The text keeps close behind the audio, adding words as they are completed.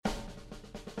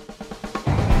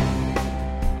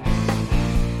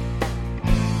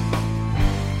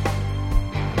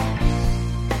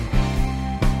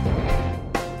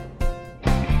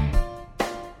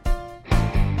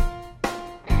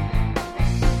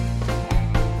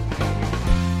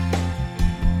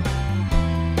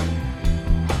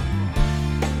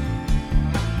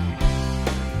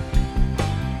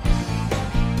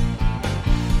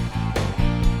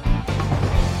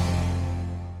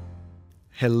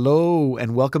Hello,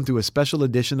 and welcome to a special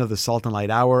edition of the Salt and Light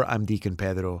Hour. I'm Deacon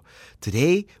Pedro.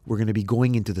 Today, we're going to be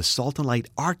going into the Salt and Light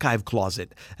archive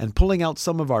closet and pulling out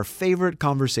some of our favorite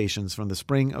conversations from the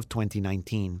spring of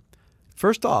 2019.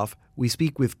 First off, we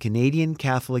speak with Canadian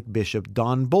Catholic Bishop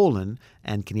Don Bolin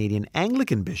and Canadian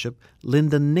Anglican Bishop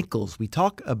Linda Nichols. We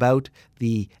talk about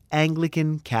the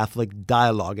Anglican Catholic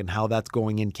dialogue and how that's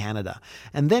going in Canada.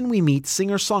 And then we meet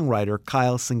singer-songwriter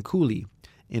Kyle Sincouli.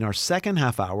 In our second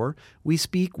half hour, we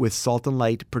speak with Salt and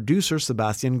Light producer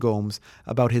Sebastian Gomes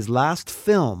about his last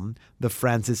film, The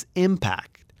Francis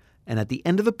Impact. And at the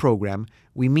end of the program,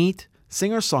 we meet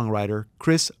singer-songwriter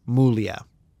Chris Muglia.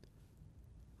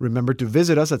 Remember to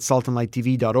visit us at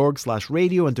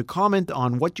saltandlighttv.org/radio and to comment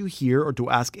on what you hear or to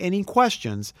ask any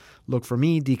questions. Look for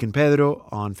me, Deacon Pedro,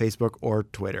 on Facebook or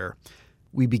Twitter.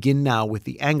 We begin now with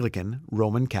the Anglican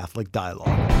Roman Catholic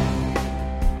dialogue.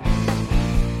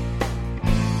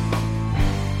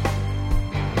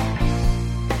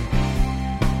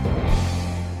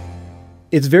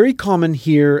 It's very common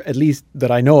here, at least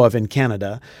that I know of in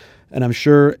Canada, and I'm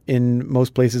sure in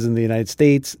most places in the United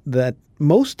States, that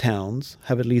most towns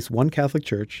have at least one Catholic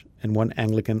church and one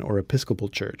Anglican or Episcopal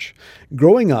church.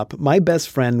 Growing up, my best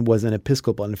friend was an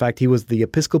Episcopal. In fact, he was the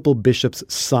Episcopal bishop's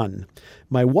son.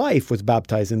 My wife was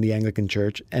baptized in the Anglican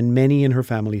church, and many in her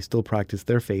family still practice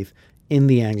their faith in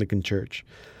the Anglican church.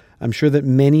 I'm sure that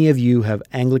many of you have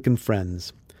Anglican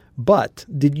friends. But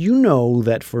did you know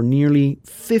that for nearly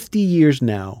 50 years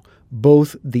now,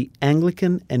 both the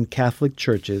Anglican and Catholic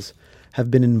churches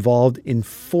have been involved in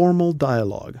formal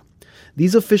dialogue?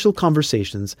 These official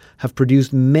conversations have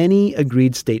produced many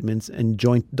agreed statements and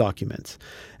joint documents,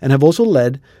 and have also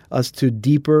led us to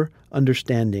deeper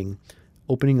understanding,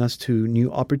 opening us to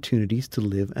new opportunities to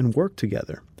live and work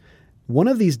together. One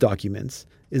of these documents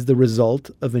is the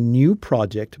result of a new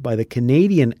project by the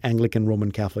Canadian Anglican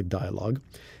Roman Catholic Dialogue.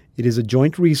 It is a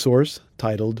joint resource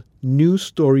titled New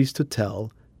Stories to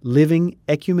Tell, Living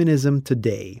Ecumenism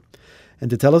Today. And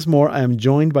to tell us more, I am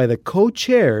joined by the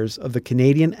co-chairs of the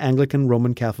Canadian Anglican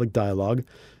Roman Catholic Dialogue,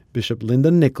 Bishop Linda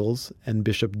Nichols and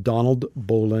Bishop Donald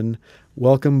Bolin.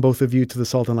 Welcome, both of you, to the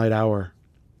Salt and Light Hour.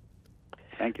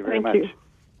 Thank you very much.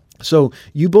 So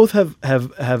you both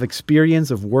have experience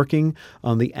of working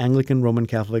on the Anglican Roman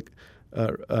Catholic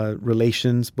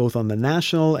relations, both on the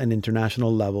national and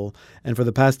international level. And for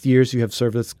the past years, you have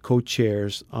served as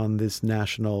co-chairs on this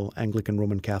national Anglican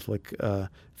Roman Catholic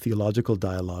theological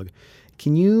dialogue.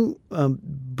 Can you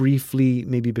briefly,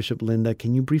 maybe Bishop Linda,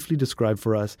 can you briefly describe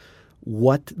for us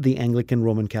what the Anglican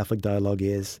Roman Catholic dialogue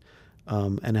is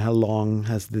and how long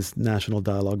has this national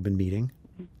dialogue been meeting?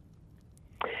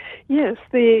 Yes,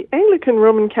 the Anglican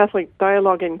Roman Catholic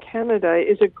Dialogue in Canada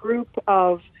is a group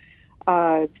of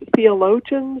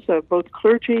theologians, both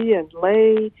clergy and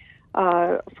lay,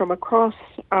 from across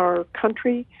our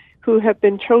country who have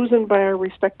been chosen by our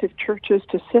respective churches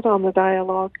to sit on the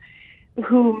dialogue,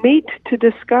 who meet to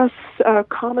discuss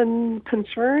common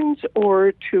concerns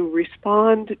or to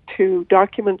respond to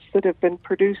documents that have been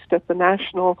produced at the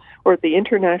national or the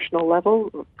international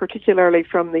level, particularly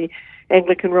from the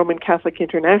Anglican Roman Catholic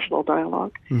International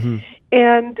Dialogue,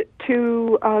 and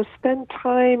to spend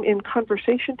time in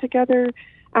conversation together,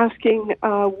 asking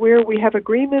where we have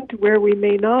agreement, where we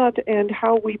may not, and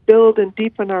how we build and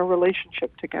deepen our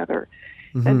relationship together.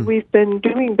 And we've been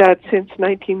doing that since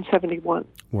 1971.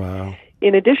 Wow.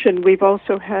 In addition, we've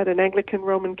also had an Anglican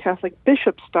Roman Catholic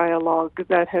Bishops' Dialogue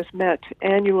that has met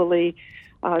annually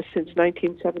since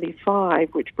 1975,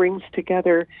 which brings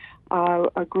together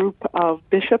a group of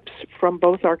bishops from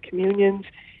both our communions,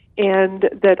 and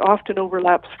that often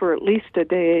overlaps for at least a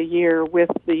day a year with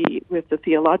the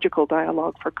theological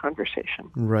dialogue for conversation.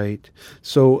 Right.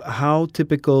 So how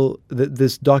typical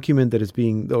this document that is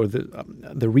being, or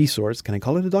the resource, can I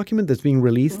call it a document that's being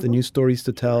released, the New Stories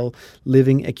to Tell,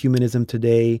 Living Ecumenism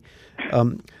Today,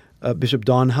 Bishop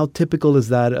Don, how typical is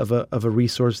that of a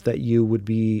resource that you would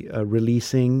be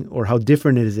releasing, or how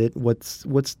different is it? What's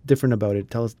different about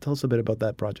it? Tell us a bit about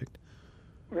that project.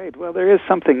 Right. Well, there is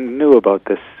something new about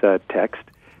this text.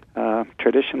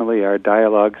 Traditionally, our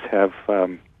dialogues have,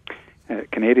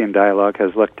 Canadian dialogue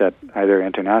has looked at either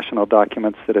international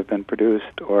documents that have been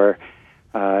produced or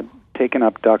taken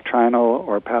up doctrinal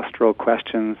or pastoral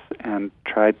questions and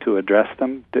tried to address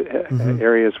them,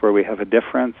 areas where we have a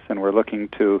difference, and we're looking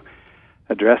to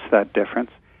address that difference.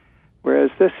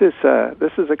 Whereas this is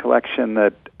a collection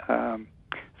that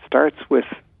starts with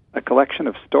a collection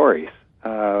of stories,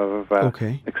 of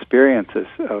experiences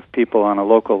of people on a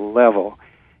local level.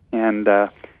 And,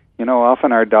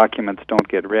 often our documents don't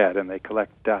get read and they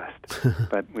collect dust.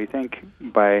 But we think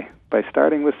by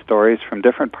starting with stories from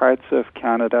different parts of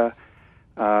Canada,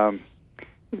 and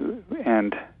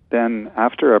then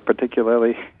after a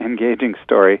particularly engaging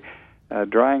story,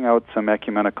 drawing out some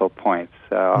ecumenical points,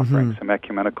 offering some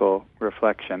ecumenical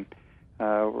reflection.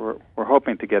 We're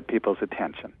hoping to get people's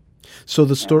attention. So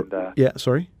the story, yeah,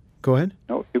 sorry, go ahead.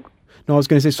 No, I was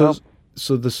going to say,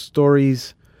 so the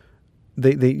stories,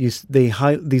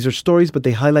 these are stories, but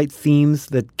they highlight themes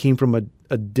that came from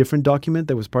a different document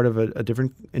that was part of a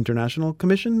different international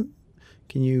commission.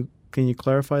 Can you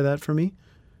clarify that for me?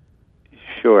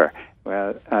 Sure.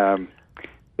 Well,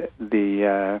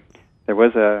 there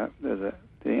was the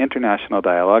international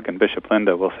dialogue, and Bishop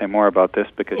Linda will say more about this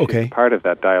because she's part of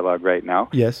that dialogue right now.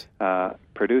 Yes.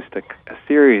 Produced a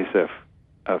series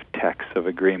of texts of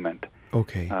agreement.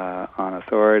 Okay. On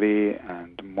authority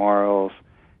and morals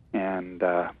and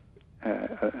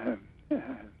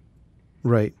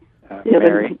right.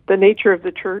 The nature of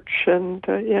the church and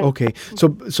yeah. Okay.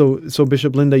 So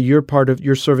Bishop Linda,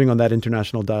 you're serving on that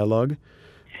international dialogue.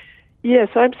 Yes,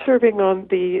 I'm serving on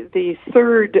the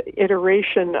third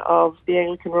iteration of the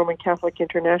Anglican Roman Catholic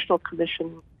International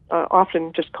Commission,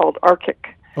 often just called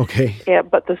ARCIC. Okay.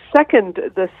 But the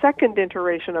second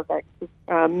iteration of that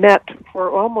met for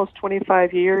almost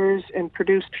 25 years and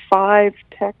produced 5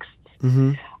 texts.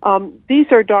 Mm-hmm.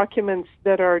 These are documents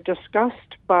that are discussed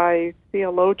by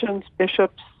theologians,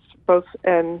 bishops, both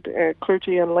and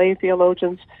clergy and lay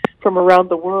theologians from around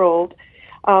the world,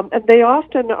 and they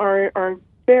often are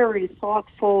very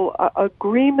thoughtful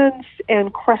agreements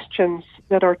and questions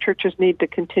that our churches need to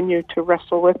continue to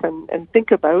wrestle with and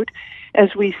think about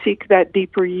as we seek that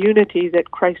deeper unity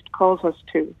that Christ calls us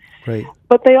to. Right.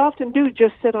 But they often do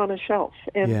just sit on a shelf.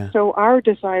 And so our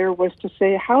desire was to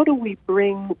say, how do we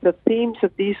bring the themes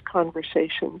of these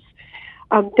conversations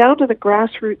down to the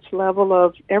grassroots level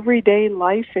of everyday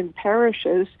life in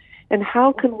parishes, and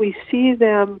how can we see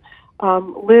them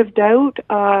lived out,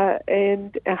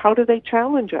 and how do they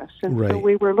challenge us? And so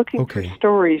we were looking for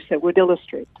stories that would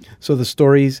illustrate. So the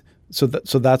stories, so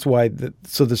that's why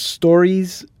the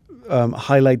stories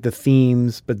highlight the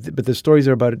themes, but the stories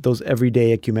are about those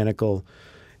everyday ecumenical.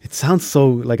 It sounds so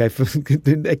like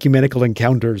ecumenical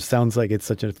encounters sounds like it's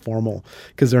such a formal,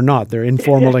 because they're not. They're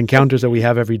informal encounters that we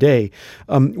have every day.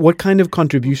 What kind of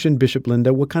contribution, Bishop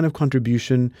Linda? What kind of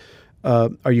contribution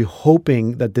are you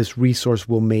hoping that this resource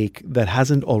will make that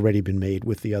hasn't already been made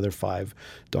with the other 5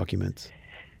 documents?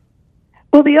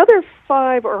 Well, the other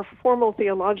 5 are formal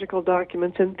theological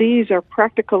documents, and these are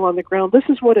practical on the ground. This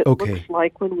is what it looks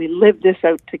like when we live this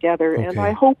out together, and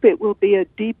I hope it will be a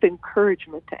deep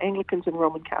encouragement to Anglicans and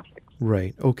Roman Catholics.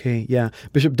 Right. Okay. Yeah.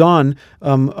 Bishop Don,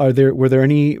 were there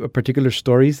any particular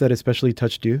stories that especially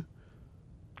touched you?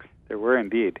 There were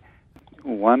indeed.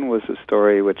 One was a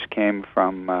story which came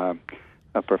from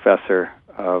a professor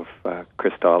of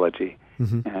Christology,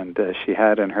 and she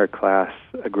had in her class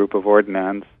a group of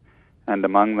ordinands, and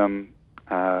among them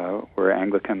were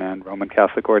Anglican and Roman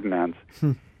Catholic ordinands.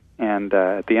 And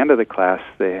at the end of the class,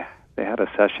 they had a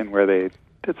session where they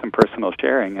did some personal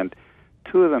sharing, and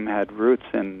 2 of them had roots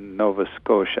in Nova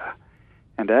Scotia.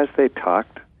 And as they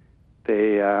talked,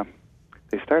 they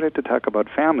started to talk about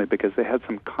family because they had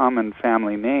some common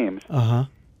family names.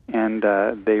 And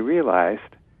they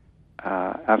realized,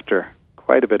 after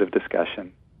quite a bit of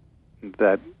discussion,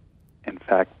 that, in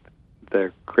fact,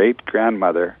 their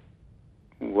great-grandmother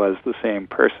was the same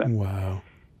person. Wow.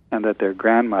 And that their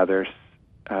grandmothers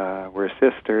were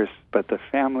sisters, but the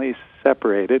families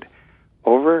separated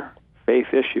over faith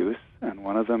issues, and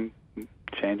one of them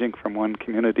changing from one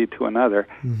community to another.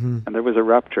 And there was a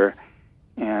rupture,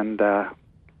 and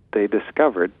they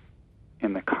discovered,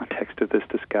 in the context of this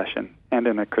discussion and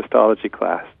in a Christology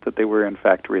class, that they were in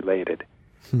fact related,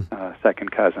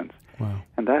 second cousins. Wow.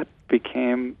 And that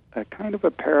became a kind of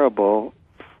a parable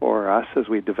for us as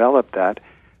we developed that,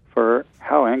 for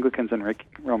how Anglicans and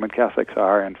Roman Catholics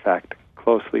are in fact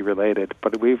closely related,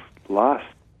 but we've lost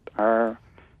our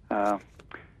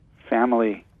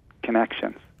family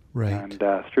connections. Right. And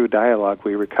through dialogue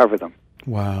we recover them.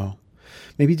 Wow.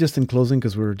 Maybe just in closing,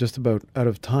 because we're just about out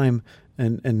of time,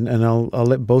 and I'll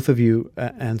let both of you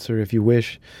answer if you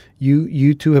wish.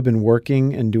 You two have been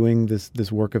working and doing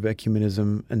this work of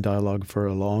ecumenism and dialogue for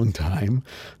a long time.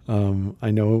 I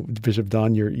know, Bishop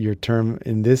Don, your term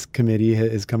in this committee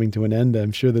is coming to an end.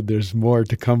 I'm sure that there's more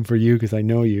to come for you because I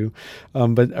know you.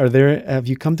 But have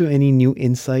you come to any new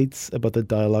insights about the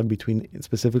dialogue between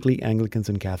specifically Anglicans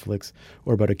and Catholics,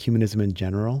 or about ecumenism in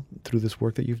general through this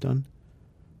work that you've done?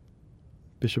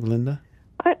 Bishop Linda?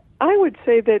 I would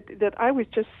say that I was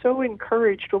just so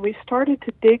encouraged when we started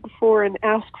to dig for and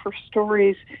ask for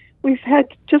stories. We've had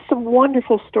just some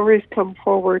wonderful stories come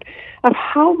forward of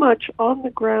how much on the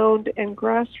ground and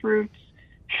grassroots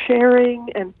sharing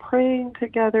and praying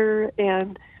together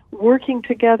and working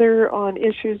together on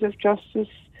issues of justice,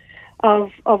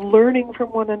 of learning from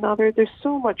one another. There's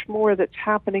so much more that's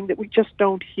happening that we just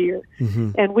don't hear.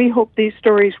 Mm-hmm. And we hope these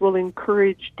stories will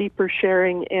encourage deeper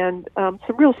sharing and some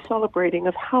real celebrating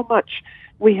of how much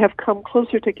we have come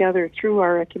closer together through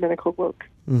our ecumenical work.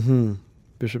 Mm-hmm.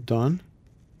 Bishop Don?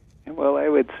 Well, I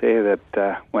would say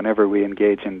that whenever we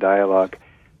engage in dialogue,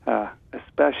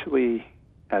 especially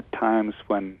at times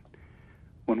when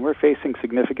we're facing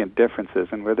significant differences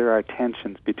and where there are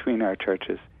tensions between our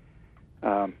churches,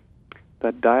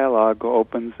 that dialogue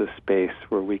opens a space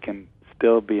where we can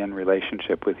still be in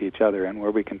relationship with each other and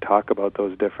where we can talk about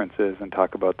those differences and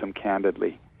talk about them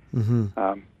candidly.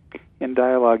 Mm-hmm. In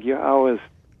dialogue, I've always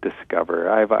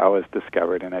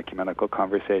discovered in ecumenical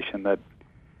conversation that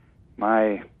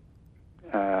my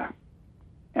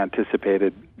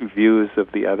anticipated views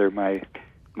of the other, my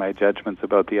judgments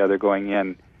about the other going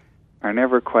in, are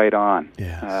never quite on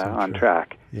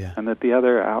track. Yeah. And that the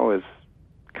other always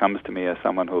comes to me as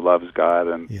someone who loves God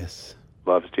and Yes.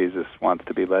 loves Jesus, wants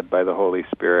to be led by the Holy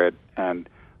Spirit, and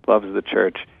loves the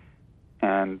church.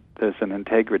 And there's an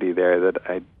integrity there that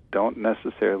I don't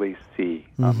necessarily see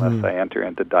unless I enter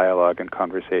into dialogue and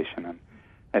conversation. And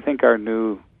I think our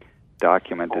new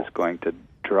document is going to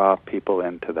draw people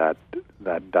into that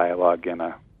dialogue in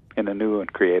a new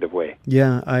and creative way.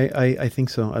 Yeah, I think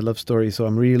so. I love stories, so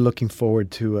I'm really looking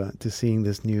forward to seeing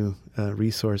this new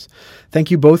resource. Thank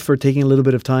you both for taking a little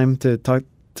bit of time to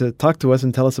talk to us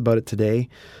and tell us about it today.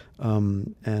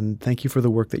 And thank you for the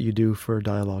work that you do for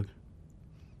Dialogue.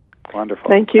 Wonderful.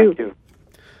 Thank you. Thank you.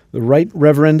 The Right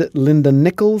Reverend Linda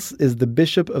Nichols is the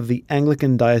Bishop of the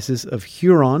Anglican Diocese of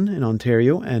Huron in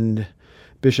Ontario, and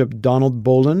Archbishop Donald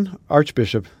Bolden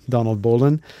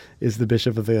is the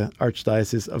Bishop of the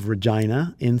Archdiocese of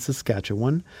Regina in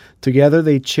Saskatchewan. Together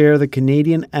they chair the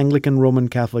Canadian Anglican Roman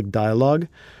Catholic Dialogue.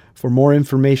 For more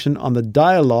information on the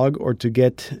dialogue or to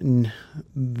get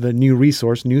the new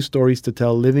resource, New Stories to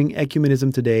Tell, Living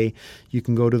Ecumenism Today, you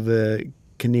can go to the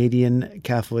Canadian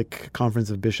Catholic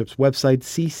Conference of Bishops website,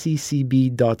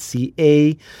 cccb.ca.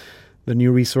 The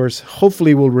new resource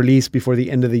hopefully will release before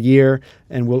the end of the year,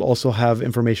 and we'll also have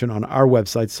information on our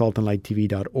website,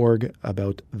 saltandlighttv.org,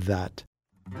 about that.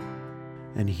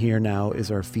 And here now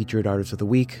is our featured artist of the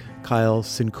week, Kyle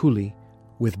Sinkuli,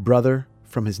 with Brother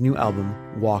from his new album,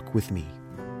 Walk With Me.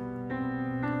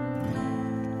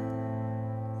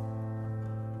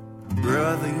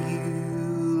 Brother,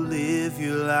 you live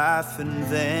your life in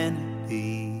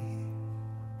vanity.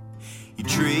 You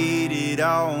traded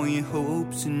all your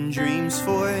hopes and dreams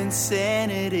for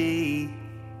insanity.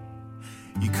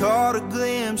 You caught a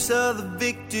glimpse of the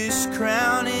victor's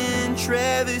crown in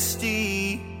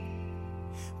travesty,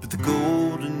 but the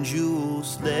golden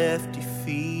jewels left you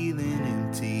feeling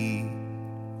empty.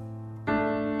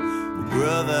 Well,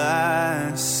 brother,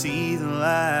 I see the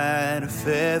light of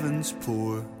heaven's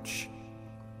porch.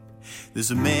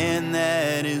 There's a man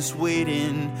that is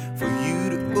waiting for you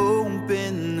to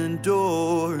open the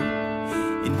door.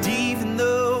 And even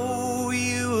though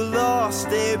you are lost,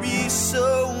 there is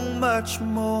so much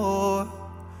more.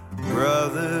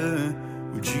 Brother,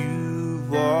 would you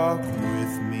walk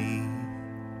with me?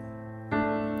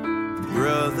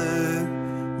 Brother,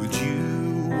 would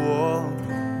you walk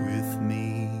with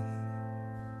me?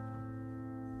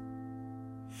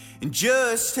 And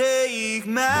just take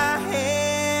my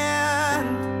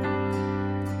hand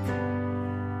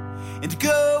and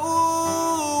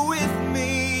go with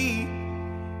me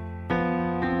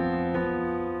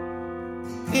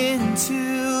into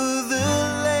the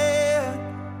land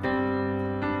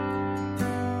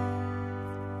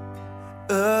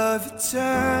of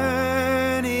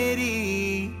eternity,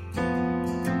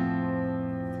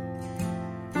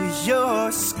 with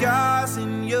your scars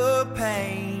and your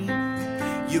pain,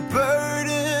 your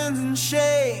burdens and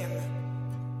shame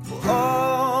will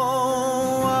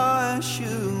all wash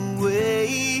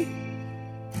away.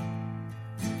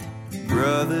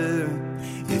 Brother,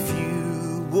 if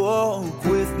you walk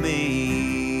with me,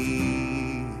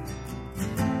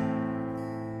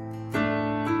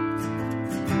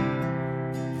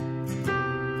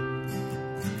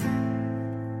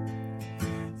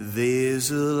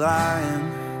 there's a lion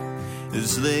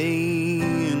is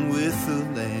laying with the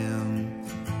lamb.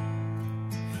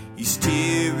 He's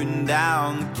tearing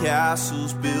down the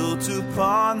castles built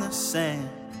upon the sand.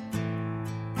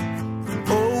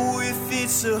 Oh, if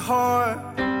it's a heart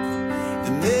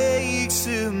that makes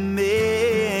a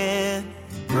man,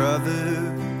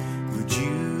 brother, would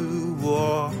you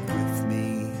walk with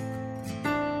me?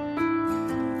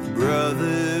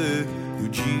 Brother,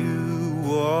 would you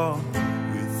walk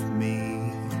with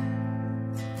me?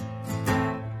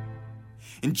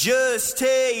 and just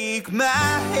take my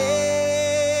hand.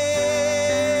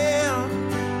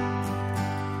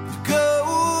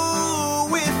 Go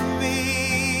with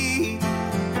me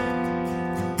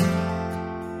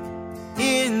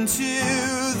into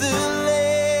the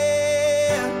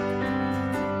land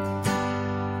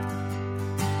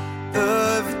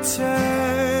of eternity,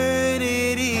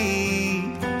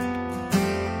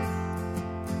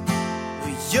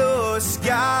 where your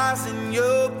scars and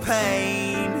your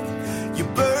pain, your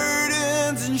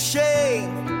burdens and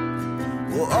shame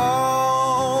will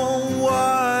all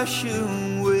wash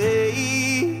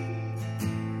away.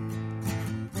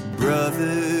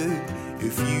 Brother,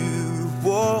 if you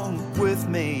walk with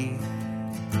me,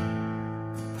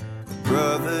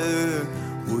 brother,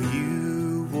 will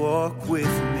you walk with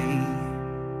me?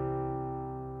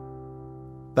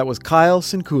 That was Kyle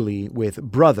Sincooley with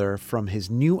Brother from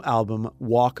his new album,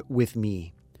 Walk With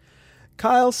Me.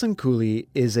 Kyle Sincooley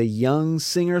is a young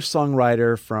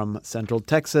singer-songwriter from Central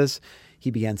Texas.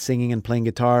 He began singing and playing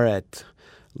guitar at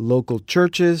local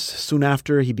churches. Soon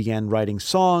after, he began writing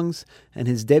songs, and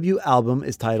his debut album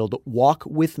is titled Walk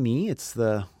With Me. It's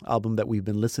the album that we've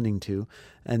been listening to.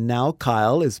 And now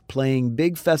Kyle is playing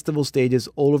big festival stages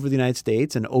all over the United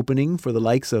States and opening for the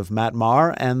likes of Matt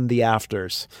Maher and The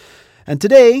Afters. And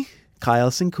today, Kyle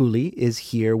Sincooley is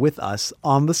here with us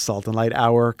on the Salt and Light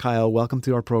Hour. Kyle, welcome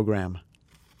to our program.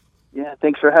 Yeah,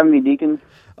 thanks for having me, Deacon.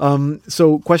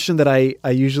 So question that I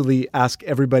usually ask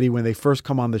everybody when they first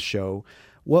come on the show,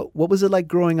 what was it like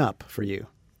growing up for you?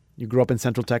 You grew up in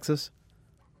Central Texas?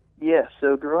 Yeah,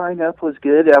 so growing up was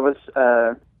good. I was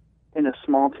in a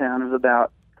small town of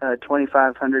about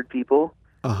 2,500 people.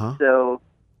 Uh-huh. So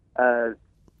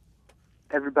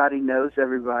everybody knows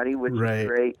everybody, which Right. is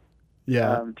great.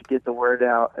 Yeah. To get the word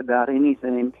out about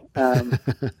anything.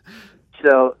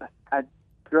 So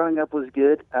growing up was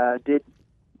good.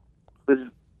 Was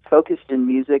focused in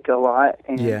music a lot,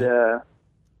 and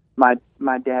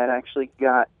my dad actually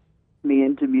got me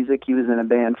into music. He was in a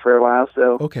band for a while,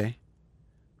 so Okay.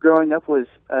 growing up was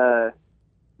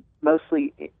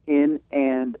mostly in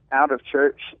and out of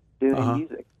church doing Uh-huh.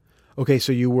 music. Okay,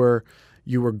 so you were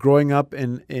growing up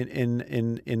in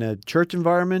a church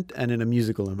environment and in a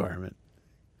musical environment.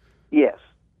 Yes.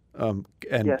 And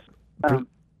Yes.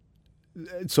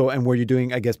 So, and were you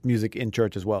doing, I guess, music in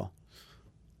church as well?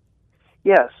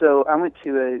 Yeah, so I went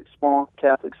to a small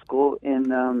Catholic school in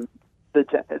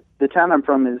the town I'm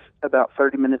from is about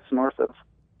 30 minutes north of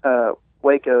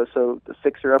Waco, so the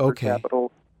fixer-upper Okay.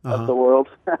 capital Uh-huh. of the world.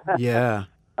 Yeah.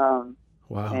 Wow.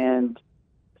 Wow. And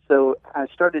so I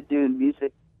started doing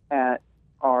music at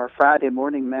our Friday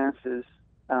morning masses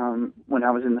when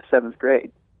I was in the 7th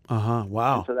grade. Uh-huh.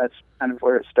 Wow. And so that's kind of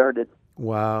where it started.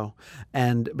 Wow.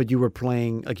 But you were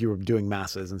playing, like you were doing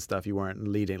masses and stuff. You weren't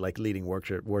leading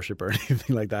worship or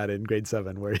anything like that in grade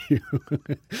 7, were you?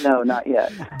 No, not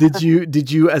yet. Did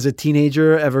you as a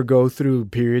teenager ever go through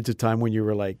periods of time when you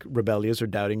were like rebellious or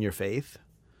doubting your faith?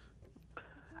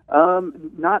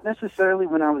 Not necessarily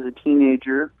when I was a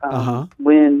teenager. Uh-huh.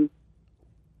 When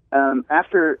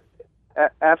after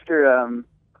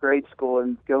grade school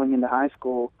and going into high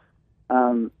school,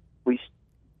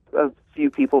 a few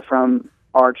people from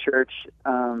our church,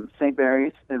 St.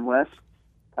 Mary's in West,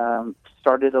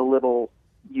 started a little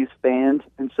youth band,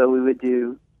 and so we would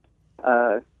do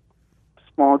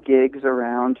small gigs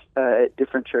around at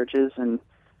different churches. And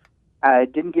I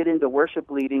didn't get into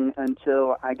worship leading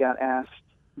until I got asked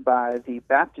by the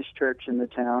Baptist church in the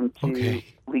town to Okay.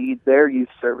 lead their youth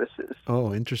services.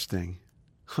 Oh, interesting.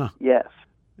 Huh. Yes.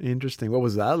 Interesting. What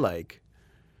was that like?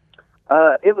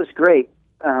 It was great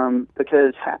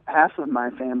because half of my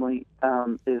family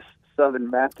is Southern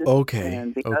Baptist. Okay.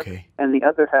 And the Okay. the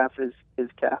other half is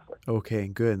Catholic. Okay,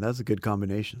 good. That's a good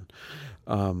combination.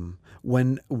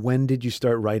 When did you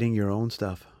start writing your own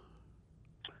stuff?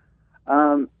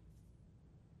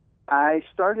 I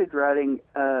started writing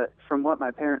from what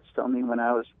my parents told me when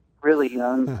I was really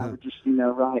young. I would just,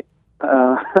 write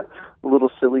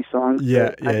little silly songs.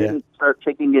 Yeah, I didn't start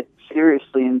taking it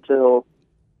seriously until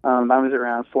I was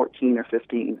around 14 or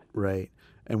 15. Right.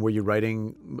 And were you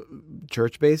writing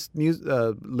church-based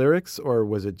lyrics, or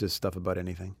was it just stuff about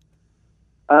anything?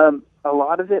 A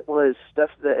lot of it was stuff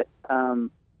that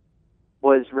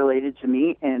was related to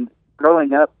me. And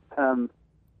growing up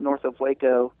north of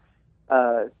Waco,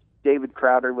 David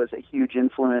Crowder was a huge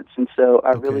influence. And so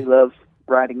I really love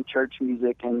writing church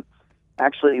music. And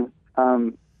actually,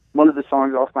 one of the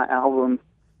songs off my album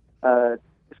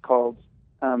is called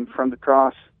From the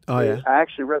Cross. Oh, yeah? I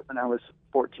actually wrote when I was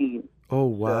 14. Oh,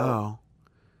 wow.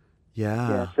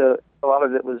 Yeah, so a lot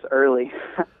of it was early.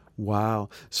 Wow.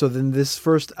 So then this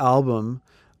first album,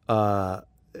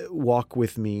 Walk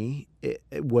With Me, it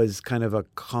was kind of a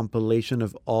compilation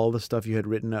of all the stuff you had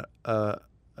written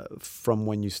from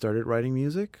when you started writing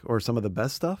music, or some of the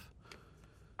best stuff?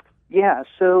 Yeah,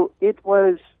 so it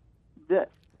was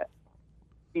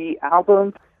the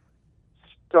album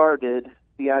started,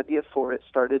 the idea for it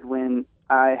started when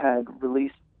I had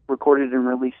recorded and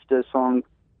released a song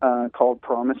called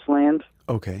Promised Land.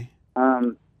 Okay.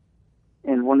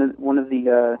 And one of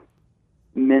the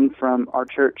men from our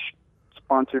church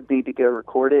sponsored me to go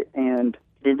record it, and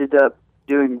it ended up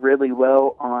doing really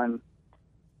well on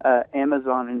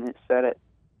Amazon, and it sat at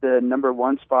the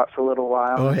 #1 spot for a little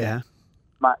while. Oh, yeah.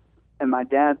 My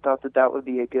dad thought that would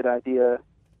be a good idea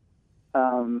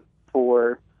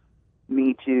for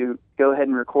me to go ahead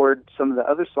and record some of the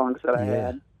other songs that I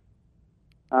had.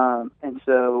 And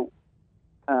so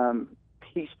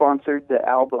he sponsored the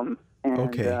album,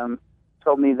 and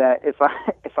told me that if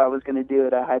I was going to do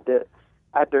it, I had to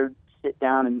sit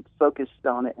down and focus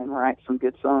on it and write some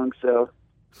good songs. So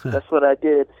that's what I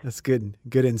did. That's good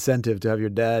incentive to have your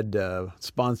dad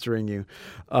sponsoring you.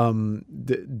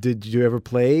 Did you ever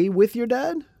play with your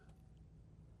dad?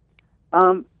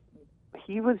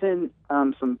 He was in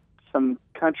some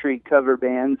country cover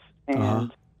bands,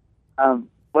 and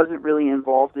wasn't really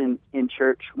involved in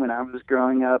church when I was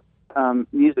growing up,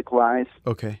 music-wise.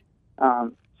 Okay.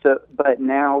 But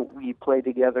now we play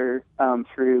together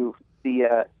through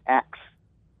the Acts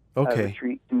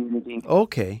retreat community.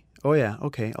 Okay. Oh, yeah.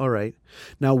 Okay. All right.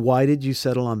 Now, why did you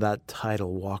settle on that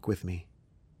title, Walk With Me?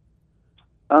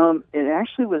 It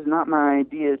actually was not my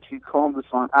idea to call the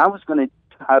song. I was going to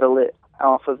title it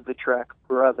off of the track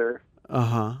Brother.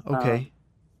 Okay.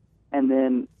 And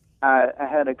then I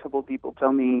had a couple of people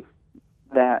tell me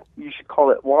that you should call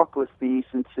it Walk With Me,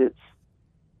 since it's,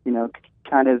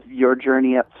 kind of your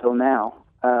journey up till now.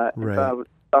 Right. So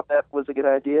I thought that was a good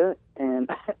idea, and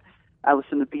I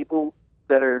listen to people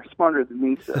that are smarter than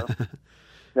me, so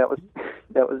that was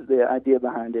the idea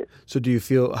behind it. So do you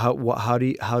feel how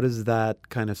does that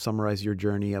kind of summarize your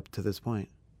journey up to this point?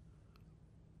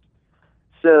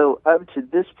 So up to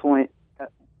this point,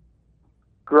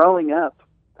 growing up,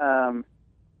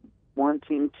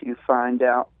 wanting to find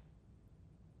out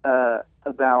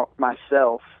about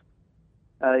myself,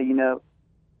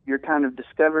 you're kind of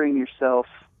discovering yourself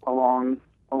along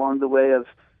the way of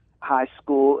high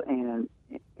school and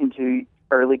into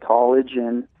early college,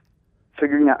 and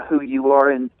figuring out who you are.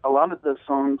 And a lot of those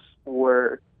songs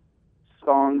were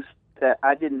songs that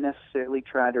I didn't necessarily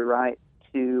try to write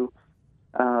to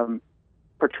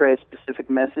portray a specific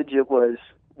message. It was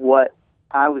what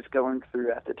I was going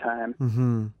through at the time,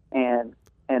 and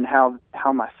how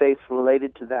my faith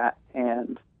related to that,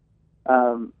 and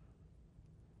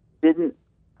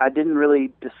I didn't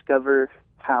really discover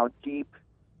how deep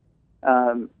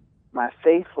my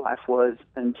faith life was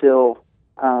until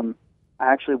I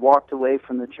actually walked away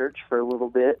from the church for a little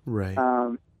bit, right,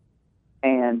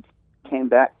 and came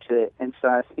back to it. And so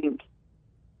I think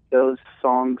those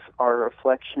songs are a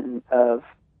reflection of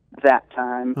that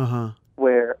time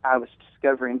where I was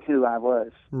discovering who I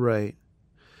was. Right.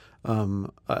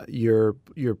 You're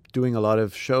doing a lot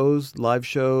of shows, live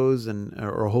shows,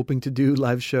 or hoping to do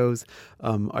live shows.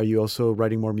 Are you also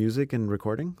writing more music and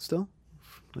recording still?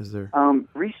 Is there?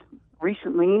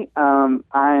 Recently, I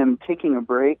am taking a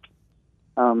break.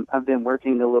 I've been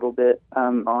working a little bit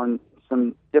on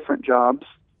some different jobs,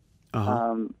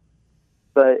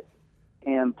 but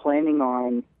am planning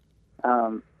on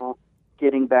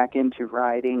getting back into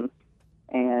writing,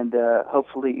 and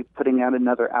hopefully putting out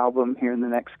another album here in the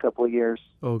next couple of years.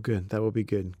 Oh, good. That will be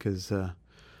good, because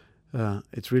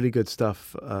it's really good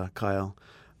stuff, Kyle.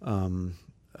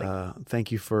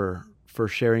 Thank you for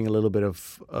sharing a little bit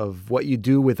of what you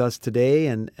do with us today,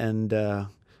 and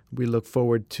we look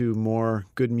forward to more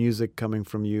good music coming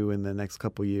from you in the next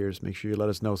couple of years. Make sure you let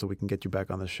us know so we can get you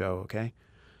back on the show, okay?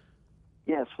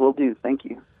 Yes, will do. Thank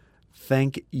you.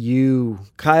 Thank you.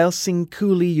 Kyle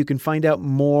Sincooley. You can find out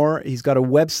more. He's got a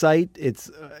website. It's,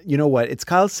 it's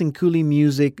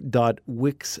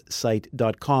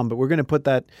kylesincooleymusic.wixsite.com, but we're going to put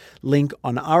that link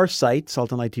on our site,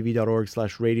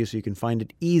 saltandlighttv.org/radio, so you can find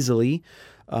it easily.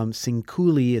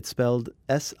 Sincooley, it's spelled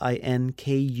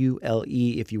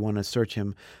Sinkule if you want to search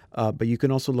him. But you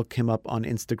can also look him up on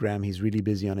Instagram. He's really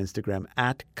busy on Instagram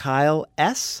at Kyle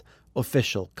S.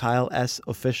 Official. Kyle S.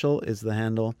 Official is the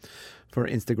handle for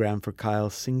Instagram for Kyle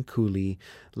Sincooley.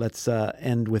 Let's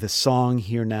end with a song.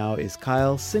 Here now is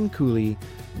Kyle Sincooley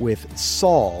with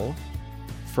Saul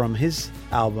from his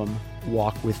album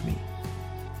Walk With Me.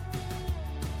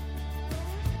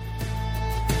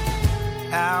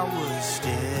 I was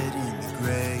dead in the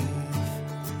grave,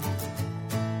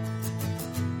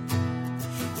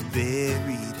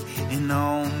 buried in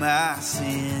all my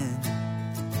sin.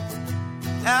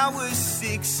 I was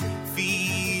 6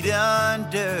 feet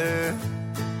under.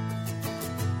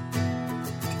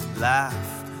 Life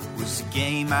was a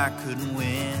game I couldn't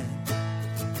win.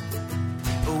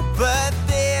 Oh, but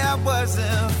there was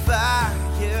a fire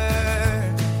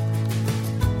that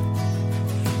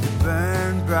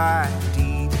burned bright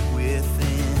deep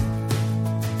within,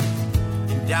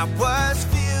 and I was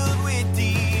filled with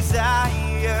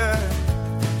desire.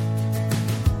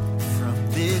 From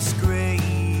this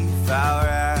grave I'll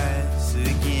rise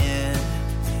again,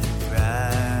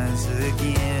 rise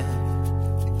again.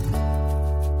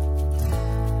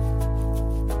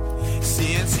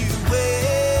 Since you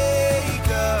wake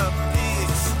up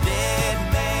this dead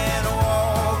man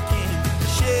walking,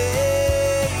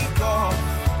 shake off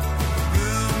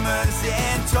rumors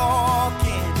and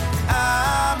talking.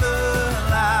 I'm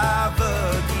alive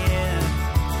again.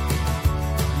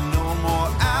 No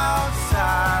more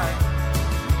outside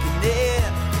looking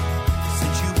in.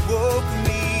 Since you woke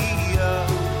me up.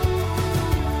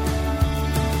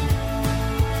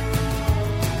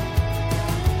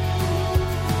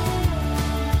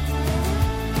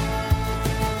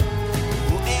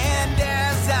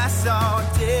 I saw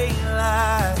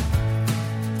daylight,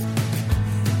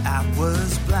 I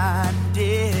was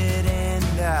blinded and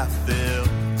I fell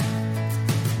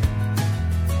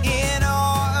in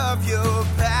awe of your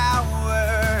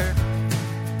power,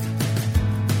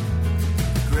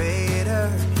 greater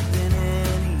than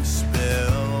any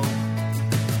spell.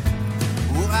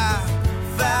 Oh, I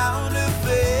found a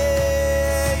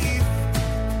faith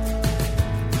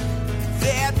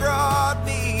that brought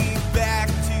me back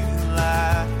to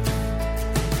life.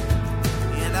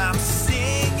 I'm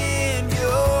singing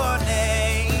your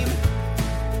name,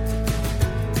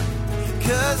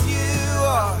 'cause you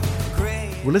are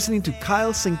great. We're listening to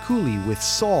Kyle Senkuli with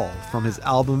Saul from his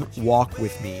album Walk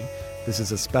With Me. This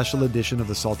is a special edition of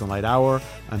the Salt and Light Hour.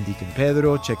 I'm Deacon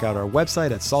Pedro. Check out our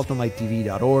website at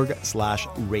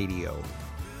saltandlighttv.org/radio.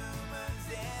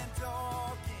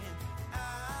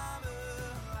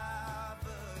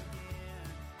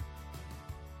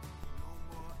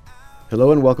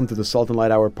 Hello and welcome to the Salt and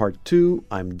Light Hour Part 2.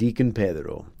 I'm Deacon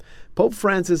Pedro. Pope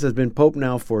Francis has been Pope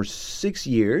now for 6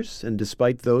 years, and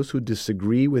despite those who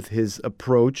disagree with his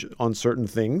approach on certain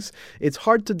things, it's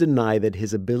hard to deny that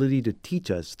his ability to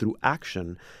teach us through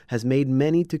action has made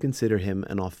many to consider him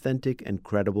an authentic and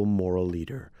credible moral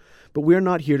leader. But we're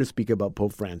not here to speak about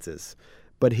Pope Francis,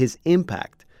 but his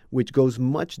impact, which goes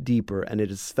much deeper, and it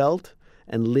is felt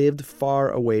and lived far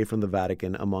away from the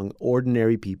Vatican among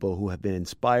ordinary people who have been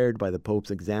inspired by the Pope's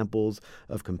examples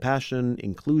of compassion,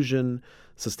 inclusion,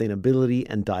 sustainability,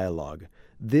 and dialogue.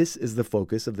 This is the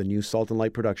focus of the new Salt and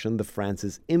Light production, The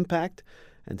Francis Impact.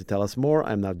 And to tell us more,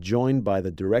 I'm now joined by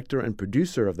the director and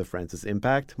producer of The Francis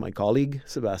Impact, my colleague,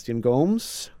 Sebastian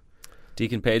Gomes.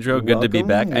 Deacon Pedro, good to be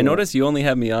back. I notice you only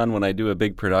have me on when I do a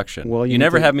big production. Well, you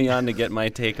never have me on to get my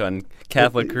take on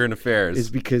Catholic current affairs. It's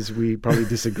because we probably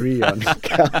disagree on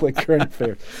Catholic current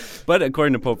affairs. But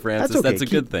according to Pope Francis, that's a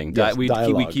good thing. Yes, we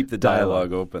keep the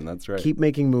dialogue open. That's right. Keep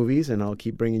making movies, and I'll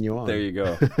keep bringing you on. There you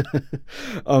go.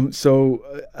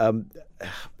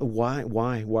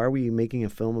 Why are we making a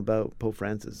film about Pope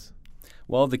Francis?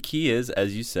 Well, the key is,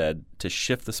 as you said, to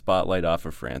shift the spotlight off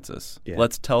of Francis. Yeah.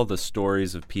 Let's tell the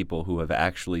stories of people who have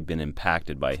actually been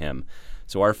impacted by him.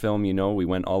 So our film, we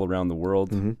went all around the world.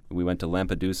 Mm-hmm. We went to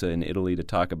Lampedusa in Italy to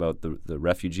talk about the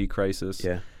refugee crisis.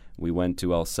 Yeah. We went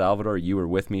to El Salvador. You were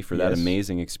with me for that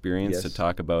amazing experience to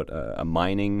talk about a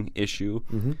mining issue,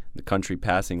 the country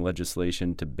passing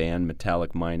legislation to ban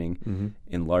metallic mining,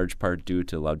 in large part due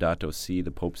to Laudato Si,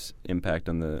 the Pope's impact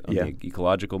on the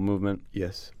ecological movement.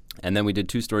 Yes. And then we did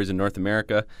 2 stories in North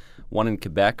America, one in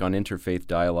Quebec on interfaith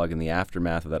dialogue in the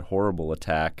aftermath of that horrible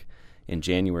attack in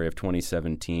January of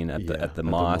 2017 at the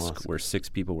mosque, where 6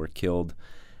 people were killed.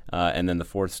 And then the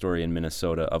 4th story in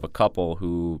Minnesota of a couple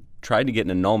who tried to get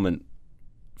an annulment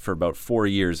for about 4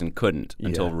 years and couldn't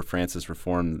until Francis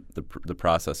reformed the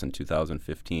process in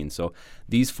 2015. So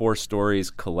these 4 stories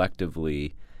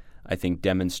collectively, I think,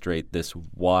 demonstrate this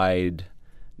wide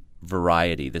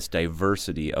variety, this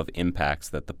diversity of impacts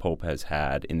that the Pope has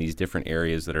had in these different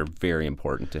areas that are very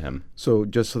important to him. So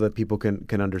just so that people can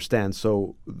understand,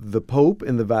 so the Pope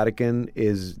in the Vatican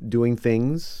is doing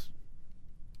things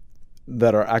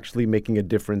that are actually making a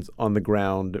difference on the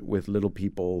ground with little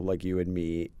people like you and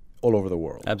me all over the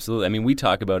world. Absolutely. I mean, we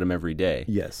talk about him every day.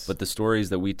 Yes. But the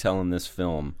stories that we tell in this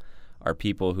film are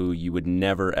people who you would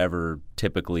never, ever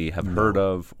typically have heard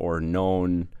of or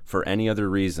known for any other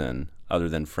reason other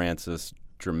than Francis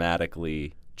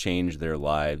dramatically change their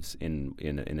lives in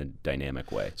a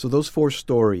dynamic way. So those 4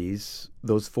 stories,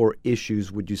 those 4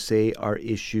 issues, would you say are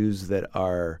issues that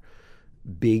are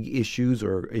big issues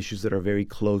or issues that are very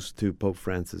close to Pope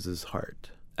Francis's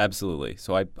heart? Absolutely. So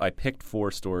I picked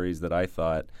 4 stories that I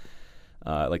thought,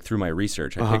 like through my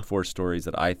research, I picked 4 stories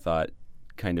that I thought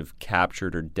kind of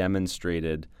captured or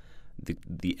demonstrated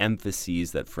the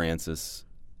emphases that Francis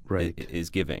is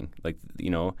giving. Like,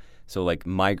 so like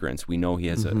migrants, we know he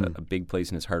has a big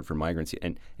place in his heart for migrants,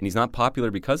 and he's not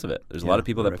popular because of it. There's a lot of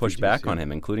people that push back on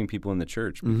him, including people in the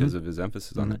church, because of his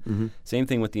emphasis on it. Same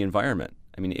thing with the environment.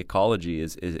 I mean, ecology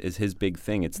is his big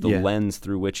thing. It's the lens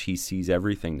through which he sees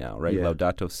everything now, right?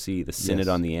 Laudato Si, the Synod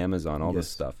on the Amazon, all this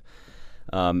stuff.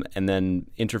 And then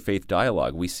interfaith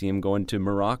dialogue. We see him going to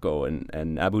Morocco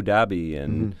and Abu Dhabi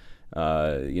and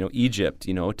Egypt,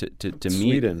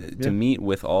 to meet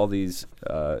with all these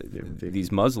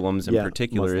Muslims in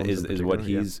particular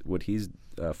is what he's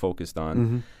focused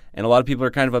on. And a lot of people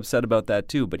are kind of upset about that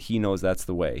too, but he knows that's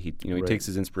the way. He takes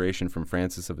his inspiration from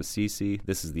Francis of Assisi.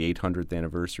 This is the 800th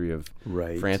anniversary of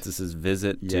Francis's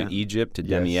visit to Egypt, to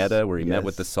Damietta, where he met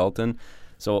with the Sultan.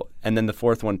 So, and then the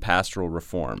 4th one, pastoral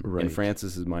reform. In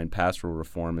Francis's mind, pastoral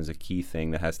reform is a key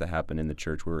thing that has to happen in the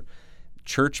church, where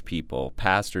church people,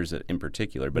 pastors in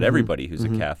particular, but everybody who's a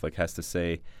Catholic has to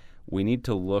say, we need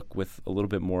to look with a little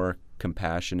bit more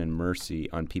compassion and mercy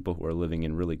on people who are living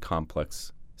in really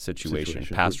complex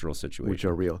pastoral situations, which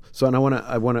are real. So, and I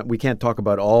want to. We can't talk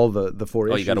about all the 4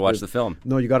 issues. Oh, you got to watch the film.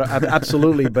 No, you got to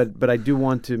absolutely. But I do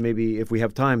want to, maybe if we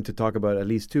have time, to talk about at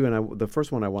least 2. And the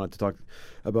first one I wanted to talk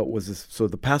about was this. So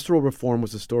the pastoral reform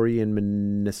was a story in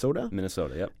Minnesota.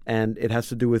 Minnesota, yep. And it has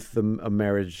to do with a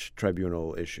marriage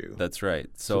tribunal issue. That's right.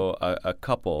 So a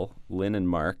couple, Lynn and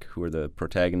Mark, who are the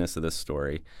protagonists of this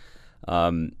story,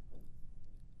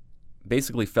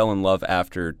 basically fell in love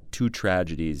after 2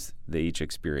 tragedies they each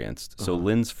experienced. So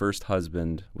Lynn's first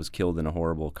husband was killed in a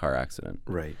horrible car accident.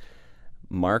 Right.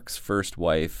 Mark's first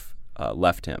wife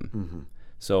left him.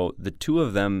 So the 2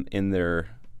 of them, in their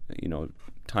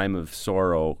time of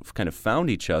sorrow, kind of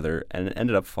found each other and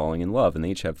ended up falling in love, and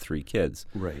they each have 3 kids.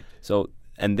 Right. So,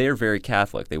 and they're very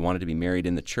Catholic. They wanted to be married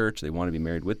in the church. They wanted to be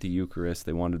married with the Eucharist.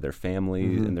 They wanted their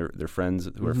family and their friends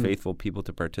who are faithful people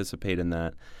to participate in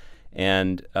that.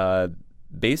 And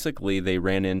basically, they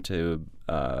ran into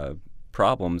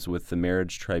problems with the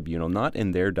marriage tribunal, not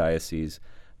in their diocese,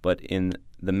 but in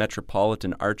the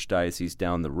Metropolitan Archdiocese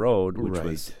down the road, which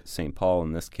was St. Paul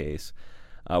in this case,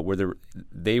 where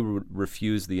they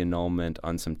refused the annulment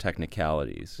on some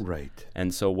technicalities. Right.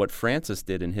 And so what Francis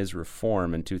did in his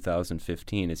reform in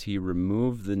 2015 is he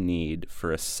removed the need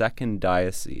for a second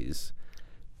diocese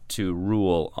to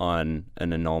rule on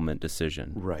an annulment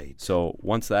decision. Right. So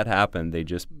once that happened, they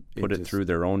just put it through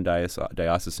their own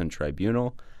diocesan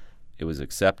tribunal. It was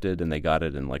accepted, and they got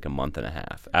it in like a month and a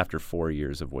half after 4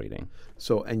 years of waiting.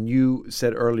 So, and you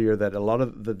said earlier that a lot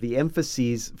of the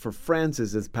emphases for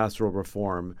Francis is pastoral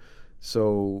reform.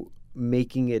 So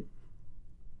making it,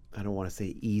 I don't want to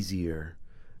say easier,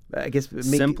 I guess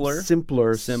simpler.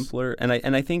 And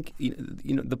I think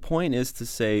the point is to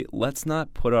say, let's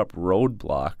not put up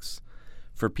roadblocks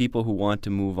for people who want to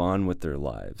move on with their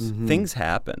lives. Things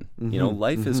happen.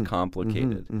 Life is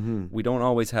complicated. We don't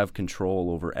always have control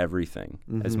over everything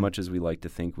as much as we like to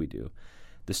think we do.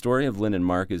 The story of Lynn and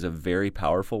Mark is a very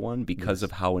powerful one because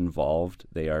of how involved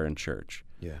they are in church.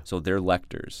 Yeah. So they're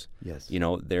lectors. Yes.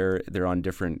 They're on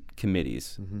different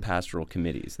committees, pastoral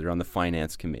committees. They're on the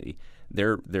finance committee.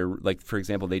 They're like, for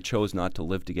example, they chose not to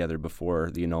live together before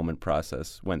the annulment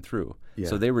process went through. Yeah.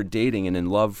 So they were dating and in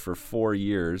love for 4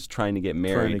 years, trying to get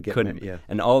married, couldn't.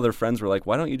 And all their friends were like,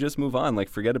 "Why don't you just move on? Like,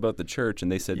 forget about the church."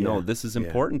 And they said, "No, this is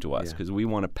important to us because we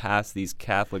want to pass these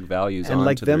Catholic values on to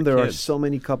their kids." And like them, there are so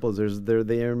many couples.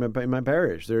 They are in my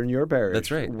parish. They're in your parish.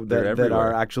 That's right. That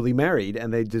are actually married,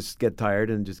 and they just get tired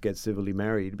and just get civilly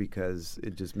married because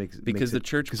it just makes the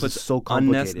church puts it's so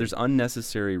complicated. There's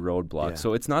unnecessary roadblocks. Yeah.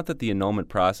 So it's not that the annulment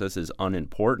process is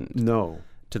unimportant. No.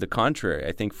 To the contrary,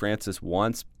 I think Francis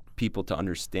wants people to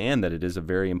understand that it is a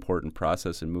very important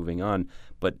process in moving on,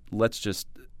 but let's just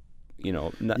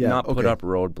not put up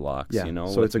roadblocks. Yeah.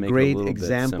 So it's a great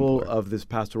example of this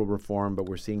pastoral reform, but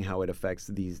we're seeing how it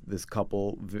affects this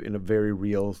couple in a very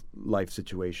real life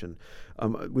situation.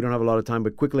 We don't have a lot of time,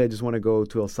 but quickly I just want to go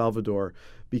to El Salvador,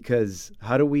 because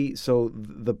so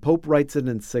the Pope writes an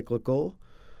encyclical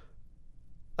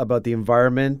about the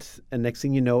environment, and next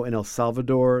thing you know, in El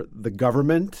Salvador, the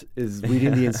government is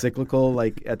reading the encyclical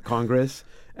like at Congress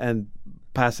and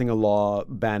passing a law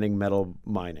banning metal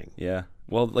mining. Yeah.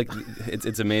 Well, like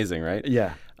it's amazing, right?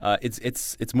 Yeah.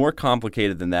 It's more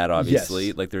complicated than that, obviously.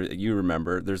 Yes. Like you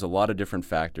remember, there's a lot of different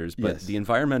factors, but Yes. the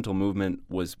environmental movement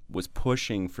was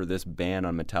pushing for this ban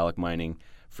on metallic mining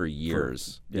for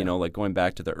years. Like going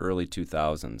back to the early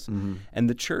 2000s. Mm-hmm. And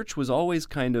the church was always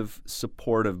kind of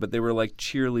supportive, but they were like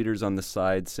cheerleaders on the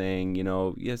side saying,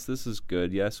 yes, this is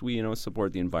good. Yes, we,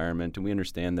 support the environment, and we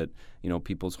understand that,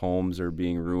 people's homes are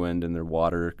being ruined and their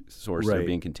water sources are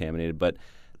being contaminated. But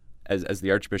as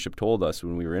the Archbishop told us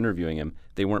when we were interviewing him,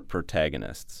 they weren't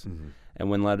protagonists. Mm-hmm. And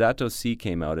when Laudato Si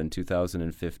came out in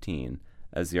 2015,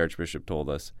 as the Archbishop told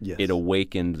us, it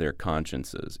awakened their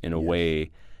consciences in a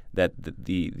way that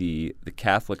the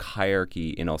Catholic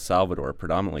hierarchy in El Salvador, a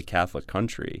predominantly Catholic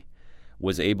country,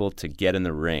 was able to get in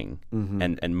the ring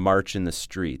and march in the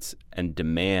streets and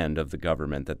demand of the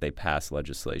government that they pass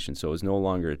legislation. So it was no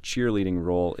longer a cheerleading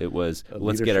role. It was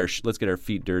let's get our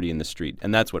feet dirty in the street,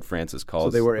 and that's what Francis calls.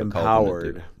 So they were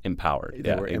empowered. Empowered.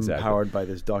 They were empowered by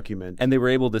this document, and they were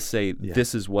able to say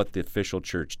this is what the official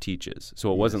church teaches.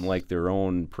 So it wasn't like their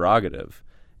own prerogative.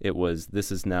 It was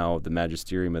this is now the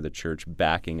magisterium of the church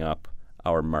backing up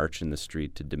our march in the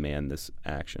street to demand this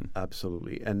action.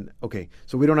 Absolutely. And okay,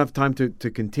 so we don't have time to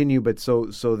continue, but so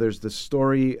there's the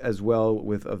story as well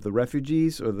of the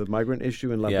refugees or the migrant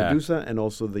issue in Lampedusa, and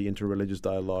also the interreligious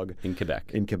dialogue in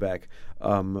Quebec.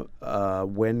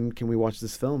 When can we watch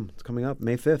this film? It's coming up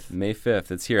May 5th. May 5th.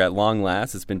 It's here at long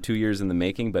last. It's been 2 years in the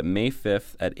making, but May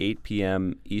 5th at 8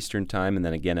 p.m. Eastern Time, and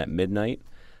then again at midnight.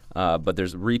 But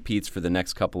there's repeats for the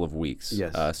next couple of weeks.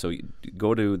 Yes. So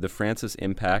go to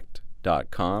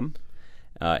thefrancisimpact.com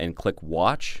and click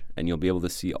watch, and you'll be able to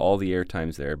see all the air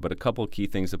times there. But a couple of key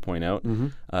things to point out.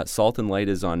 Salt and Light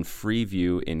is on free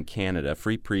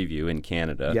preview in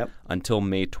Canada until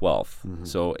May 12th.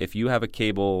 So if you have a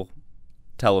cable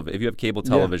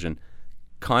television,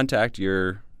 contact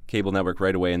your cable network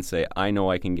right away and say, I know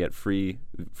I can get free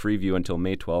view until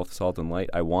May 12th, Salt and Light.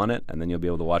 I want it, and then you'll be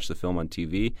able to watch the film on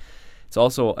TV. It's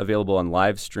also available on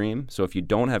live stream. So if you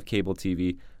don't have cable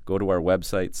TV, go to our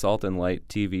website,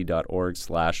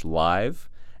 saltandlighttv.org/live,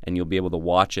 and you'll be able to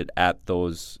watch it at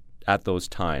those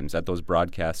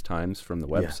broadcast times from the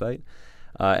website.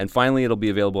 And finally, it'll be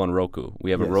available on Roku.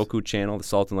 We have a Roku channel, the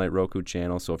Salt and Light Roku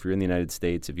channel. So if you're in the United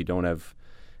States, if you don't have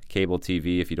cable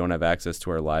TV, if you don't have access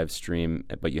to our live stream,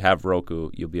 but you have Roku,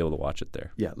 you'll be able to watch it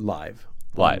there. Yeah, live.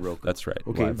 Live, that's right.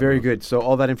 Okay, live very good. So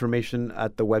all that information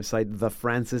at the website,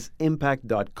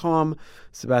 thefrancisimpact.com.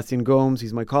 Sebastian Gomes,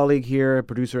 he's my colleague here,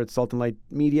 producer at Salt and Light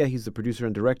Media. He's the producer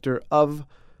and director of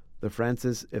The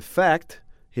Francis Effect.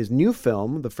 His new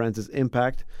film, The Francis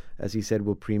Impact, as he said,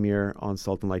 will premiere on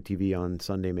Salt and Light TV on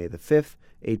Sunday, May the 5th,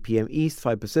 8 p.m. East,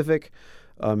 5 Pacific.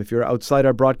 If you're outside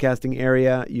our broadcasting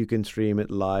area, you can stream it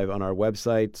live on our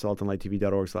website,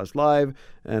 saltandlighttv.org/live,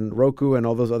 and Roku and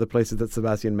all those other places that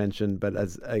Sebastian mentioned. But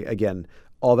again,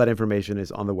 all that information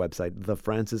is on the website,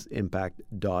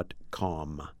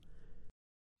 thefrancisimpact.com.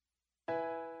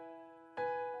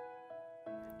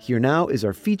 Here now is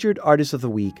our featured artist of the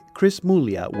week, Chris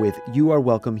Muglia, with You Are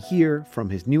Welcome Here from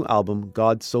his new album,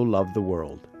 God So Loved the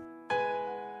World.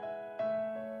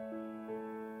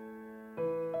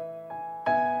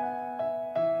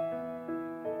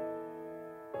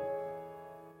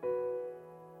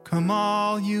 Come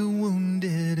all you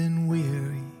wounded and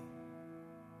weary,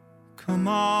 come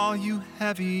all you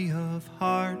heavy of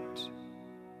heart,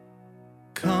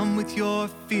 come with your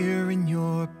fear and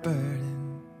your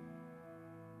burden,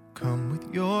 come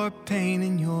with your pain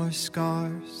and your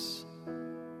scars.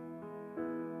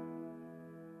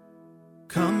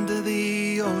 Come to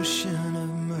the ocean of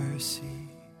mercy,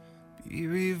 be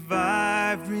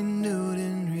revived, renewed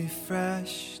and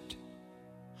refreshed.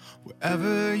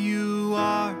 Wherever you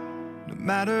are, no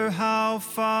matter how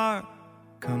far,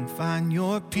 come find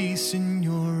your peace and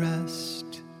your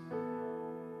rest.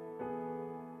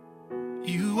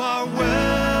 You are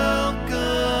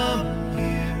welcome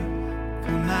here,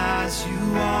 come as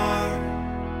you are.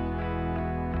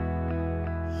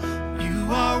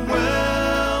 You are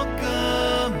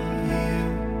welcome here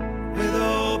with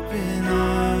open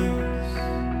arms.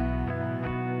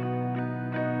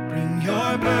 Bring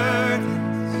your burdens,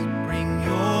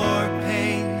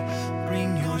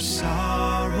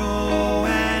 sorrow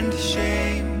and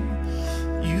shame.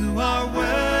 You are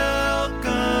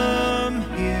welcome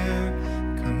here,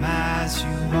 come as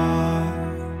you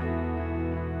are.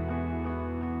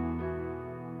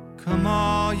 Come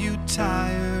all you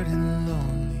tired and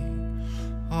lonely,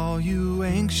 all you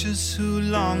anxious who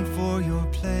long for your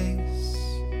place.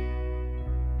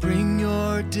 Bring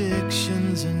your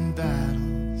addictions and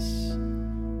battles,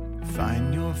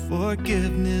 find your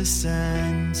forgiveness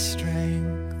and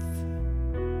strength.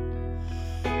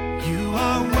 You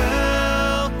are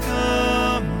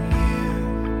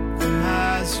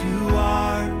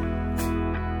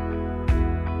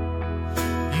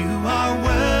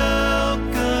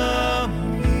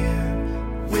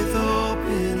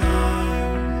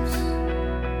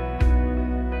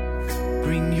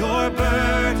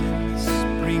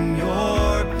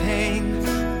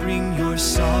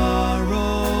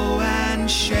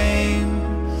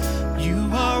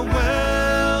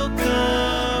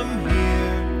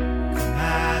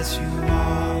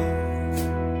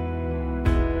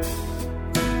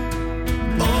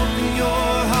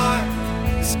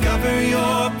discover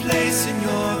your place and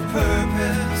your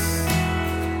purpose.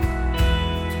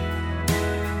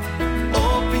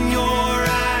 Open your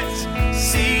eyes,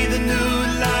 see the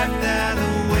new life that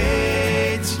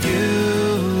awaits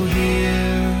you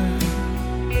here.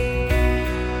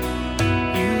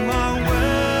 You are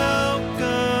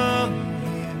welcome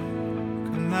here,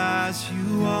 come as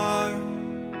you are.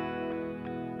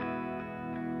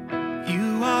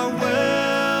 You are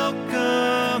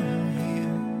welcome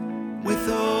here with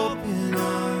open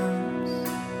arms.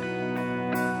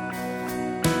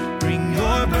 Bring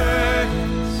your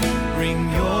burdens,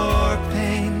 bring your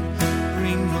pain,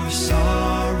 bring your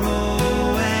sorrow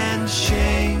and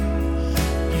shame.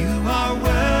 You are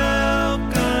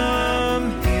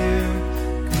welcome here,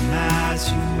 come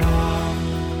as you are.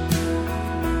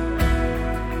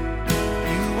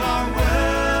 You are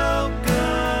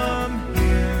welcome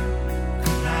here,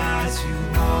 come as you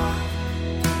are.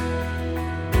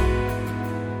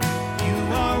 You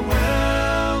are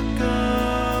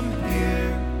welcome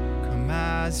here, come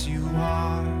as you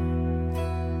are.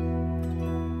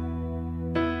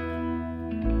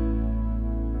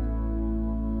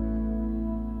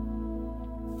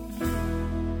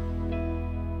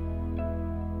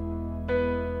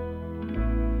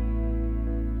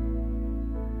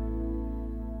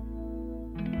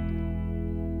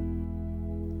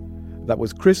 That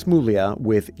was Chris Muglia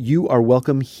with You Are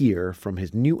Welcome Here from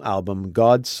his new album,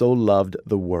 God So Loved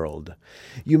the World.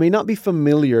 You may not be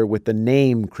familiar with the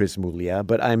name Chris Muglia,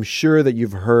 but I'm sure that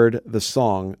you've heard the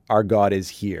song, Our God Is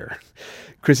Here.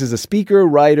 Chris is a speaker,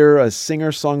 writer, a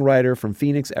singer-songwriter from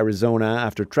Phoenix, Arizona.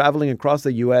 After traveling across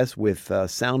the U.S. with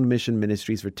Sound Mission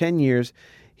Ministries for 10 years,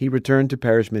 he returned to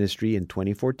parish ministry in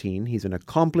 2014. He's an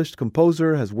accomplished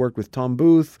composer, has worked with Tom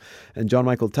Booth and John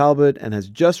Michael Talbot, and has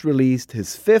just released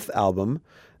his 5th album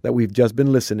that we've just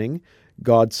been listening,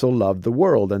 God So Loved the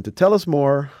World. And to tell us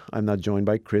more, I'm now joined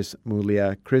by Chris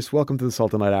Muglia. Chris, welcome to the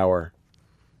Salt and Light Hour.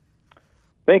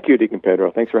 Thank you, Deacon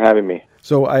Pedro. Thanks for having me.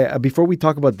 So before we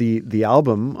talk about the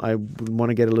album, I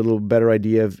want to get a little better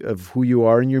idea of who you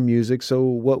are and your music. So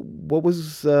what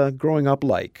was growing up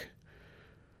like?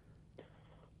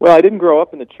 Well, I didn't grow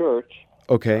up in the church.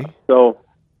 Okay. So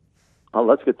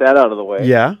let's get that out of the way.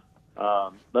 Yeah.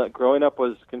 But growing up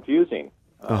was confusing.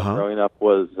 Uh-huh. Growing up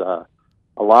was a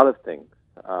lot of things.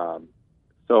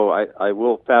 So I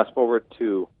will fast forward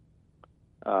to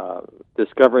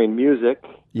discovering music.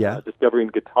 Yeah. Discovering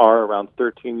guitar around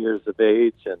 13 years of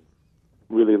age, and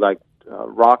really liked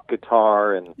rock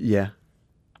guitar, and Yeah.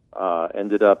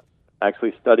 ended up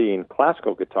actually studying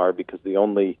classical guitar because the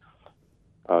only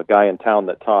guy in town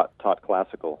that taught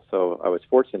classical. So I was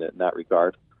fortunate in that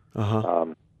regard. Uh-huh.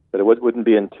 But it wouldn't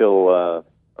be until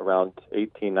around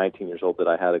 18, 19 years old that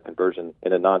I had a conversion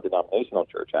in a non-denominational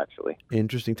church, actually.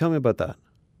 Interesting. Tell me about that.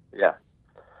 Yeah.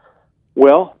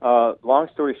 Well, long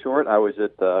story short, I was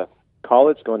at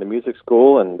college going to music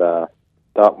school, and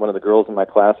thought one of the girls in my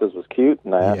classes was cute,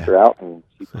 and I asked her out, and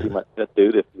she pretty much said,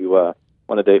 dude, if you want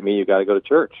to date me, you got to go to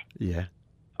church. Yeah.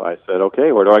 So I said,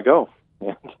 okay, where do I go?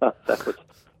 And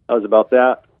that was about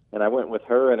that. And I went with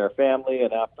her and her family,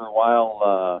 and after a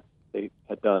while, they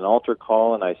had done an altar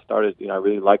call, and I started, I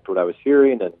really liked what I was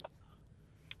hearing, and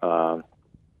I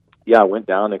went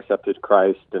down, accepted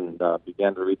Christ, and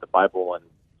began to read the Bible. And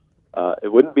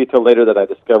it wouldn't be till later that I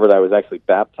discovered I was actually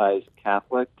baptized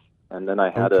Catholic, and then I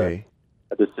had a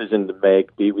decision to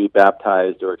make, be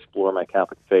rebaptized or explore my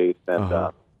Catholic faith,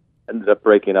 and ended up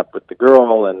breaking up with the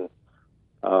girl, and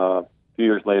a few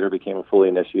years later became a fully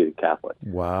initiated Catholic.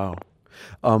 Wow.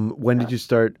 When did you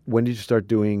start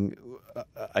doing,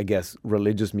 I guess,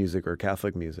 religious music or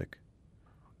Catholic music?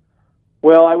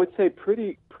 Well, I would say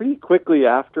pretty quickly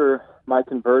after my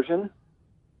conversion.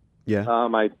 Yeah.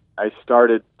 I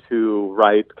started to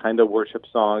write kind of worship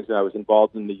songs, and I was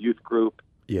involved in the youth group.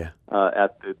 Yeah.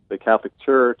 At the Catholic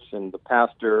Church, and the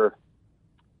pastor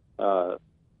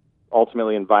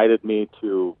ultimately invited me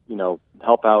to,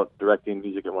 help out directing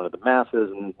music at one of the masses,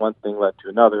 and one thing led to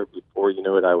another. Before you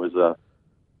knew it, I was a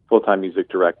full-time music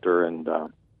director, and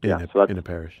in a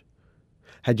parish.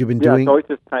 Had you been doing? Yeah, so it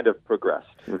just kind of progressed.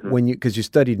 Mm-hmm. Because you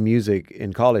studied music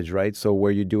in college, right? So were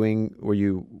you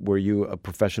a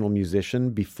professional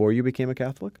musician before you became a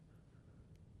Catholic?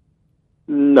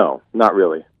 No, not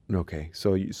really. Okay,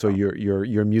 so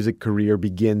your music career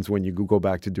begins when you go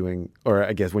back to doing, or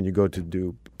I guess when you go to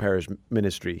do parish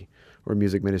ministry or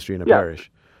music ministry in a parish,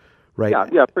 right?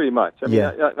 Yeah, pretty much. I mean,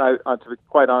 I, to be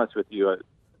quite honest with you,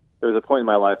 there was a point in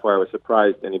my life where I was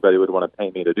surprised anybody would want to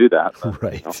pay me to do that. But,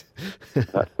 right.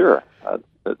 Sure,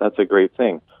 that's a great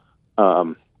thing.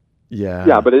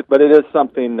 Yeah, but it is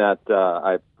something that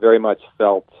I very much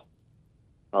felt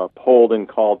pulled and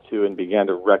called to and began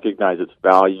to recognize its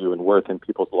value and worth in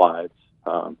people's lives.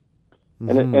 And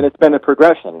it's been a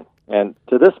progression. And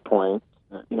to this point,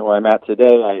 where I'm at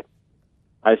today,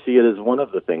 I see it as one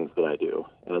of the things that I do,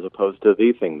 as opposed to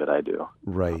the thing that I do.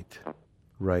 Right.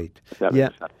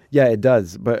 Yeah, it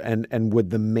does. But and would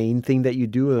the main thing that you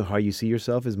do, or how you see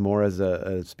yourself, is more as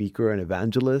a speaker and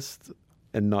evangelist,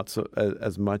 and not so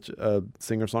as much a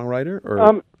singer-songwriter,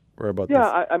 or about this?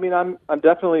 Yeah, I'm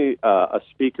definitely a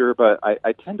speaker, but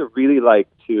I tend to really like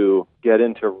to get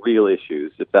into real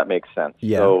issues, if that makes sense.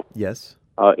 Yeah. So, yes.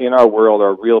 In our world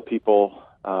are real people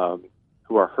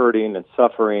who are hurting and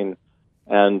suffering,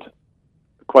 and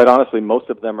quite honestly, most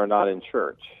of them are not in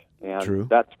church. And True.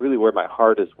 That's really where my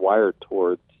heart is wired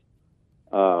towards,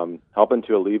 helping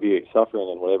to alleviate suffering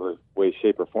in whatever way,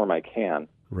 shape, or form I can.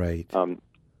 Right.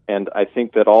 And I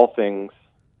think that all things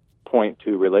point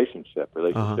to relationship with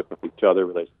each other,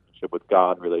 relationship with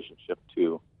God, relationship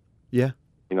to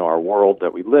our world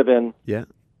that we live in. Yeah.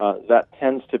 That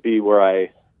tends to be where I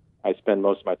spend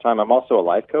most of my time. I'm also a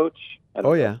life coach.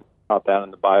 Not that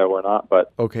in the bio or not,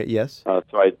 but okay, yes. So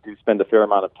I do spend a fair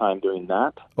amount of time doing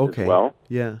that as well.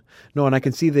 Yeah. No, and I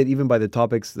can see that even by the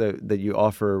topics that you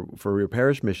offer for your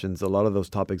parish missions, a lot of those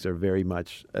topics are very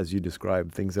much, as you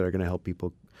described, things that are going to help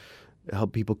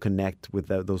people connect with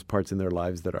those parts in their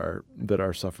lives that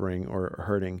are suffering or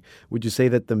hurting. Would you say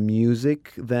that the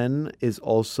music then is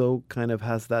also kind of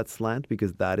has that slant,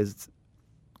 because that is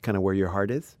kind of where your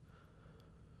heart is?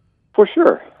 For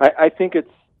sure. I think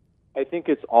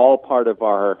it's all part of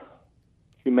our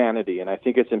humanity, and I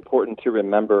think it's important to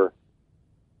remember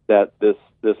that this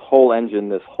whole engine,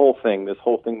 this whole thing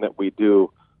that we do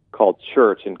called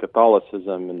church and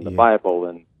Catholicism and the Bible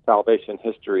and salvation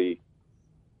history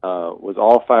was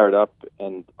all fired up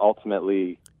and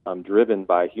ultimately driven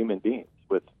by human beings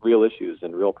with real issues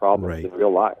and real problems in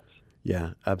real lives.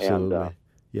 Yeah, absolutely.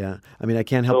 And, I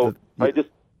can't help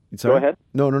Go ahead.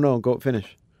 No, go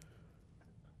finish.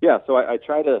 Yeah, so I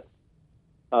try to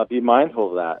be mindful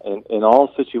of that in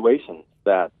all situations.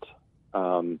 That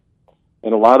in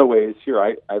a lot of ways, here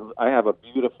I have a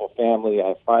beautiful family. I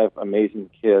have 5 amazing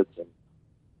kids, and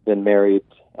been married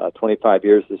 25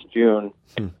 years this June.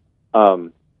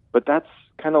 But that's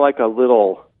kind of like a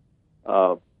little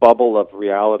bubble of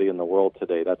reality in the world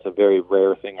today. That's a very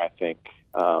rare thing, I think.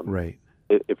 Right.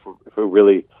 If we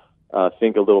really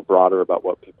think a little broader about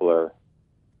what people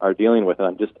are dealing with, and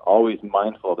I'm just always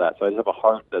mindful of that. So I just have a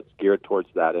heart that's geared towards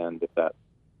that end, if that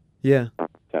makes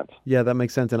sense. Yeah, that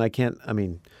makes sense.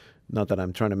 And not that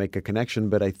I'm trying to make a connection,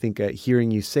 but I think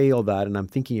hearing you say all that, and I'm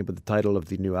thinking about the title of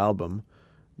the new album,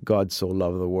 God So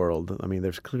Loved the World.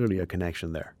 There's clearly a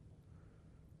connection there.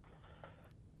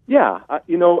 Yeah,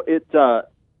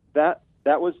 that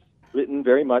was written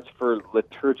very much for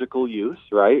liturgical use,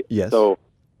 right? Yes. So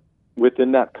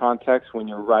within that context, when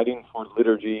you're writing for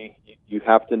liturgy, you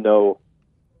have to know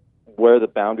where the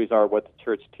boundaries are, what the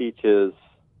church teaches,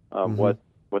 what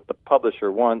the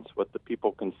publisher wants, what the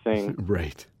people can sing.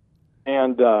 Right.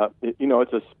 And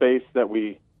it's a space that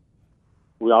we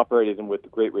operated in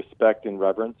with great respect and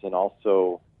reverence, and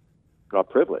also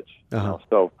privilege.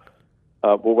 So,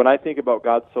 when I think about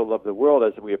God So Loved the World,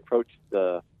 as we approached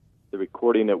the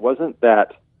recording, it wasn't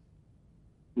that,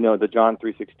 the John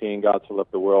 3:16, God so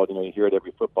loved the world, you hear it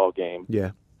every football game.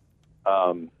 Yeah.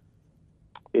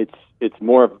 It's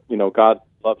more of, God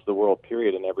loves the world,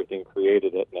 period, and everything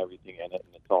created it and everything in it,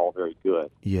 and it's all very good.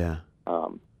 Yeah.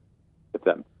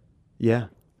 Yeah.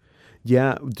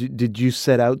 Yeah. Did you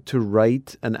set out to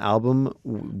write an album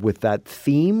with that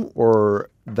theme,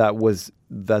 or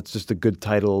that's just a good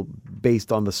title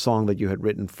based on the song that you had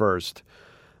written first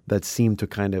that seemed to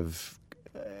kind of...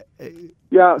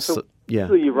 So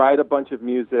you write a bunch of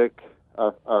music,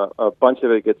 a bunch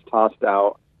of it gets tossed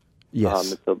out.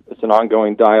 Yes. It's an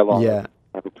ongoing dialogue Yeah.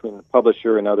 Between the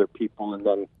publisher and other people, and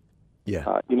then you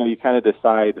kind of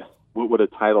decide what would a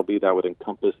title be that would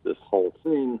encompass this whole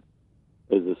thing.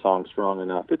 Is the song strong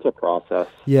enough? It's a process.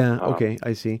 Yeah. Okay.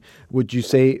 I see. Would you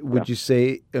say? Would you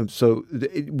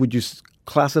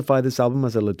classify this album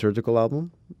as a liturgical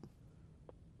album?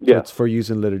 Yeah. So it's for use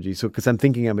in liturgy. So, because I'm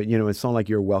thinking of it, it's not like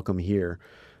You're Welcome Here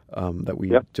that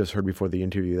we just heard before the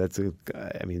interview. That's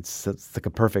it's like a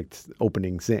perfect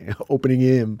opening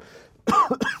hymn.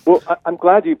 Well, I'm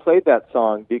glad you played that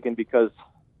song, Deacon, because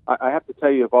I have to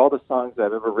tell you, of all the songs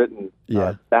I've ever written,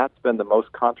 that's been the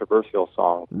most controversial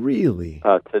song. Really?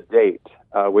 To date,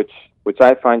 which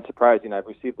I find surprising. I've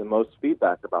received the most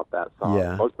feedback about that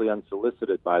song, mostly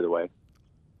unsolicited, by the way.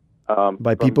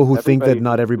 By people who think that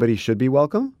not everybody should be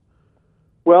welcome?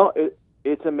 Well,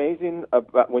 it's amazing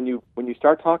about when you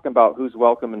start talking about who's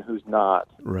welcome and who's not.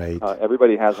 Right.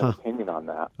 Everybody has an opinion on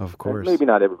that. Of course. And maybe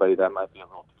not everybody. That might be a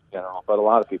little too general, but a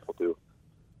lot of people do.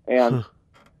 And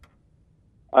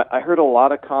I heard a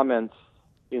lot of comments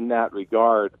in that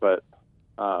regard, but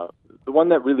the one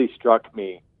that really struck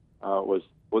me was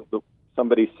what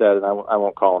somebody said, and I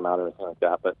won't call them out or anything like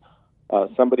that, but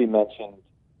somebody mentioned,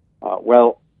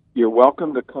 well, you're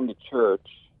welcome to come to church,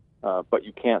 but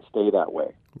you can't stay that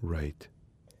way. Right.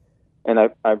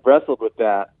 And I've wrestled with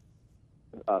that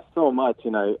so much,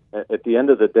 and at the end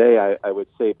of the day, I would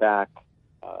say back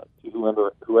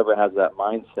to whoever has that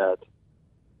mindset,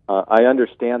 I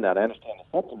understand that. I understand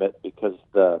the sentiment because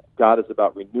God is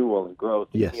about renewal and growth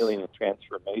and healing and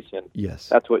transformation. Yes.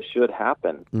 That's what should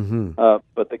happen. Mm-hmm.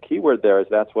 But the key word there is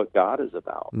that's what God is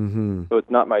about. Mm-hmm. So it's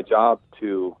not my job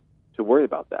to worry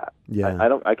about that.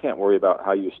 Yeah. I can't worry about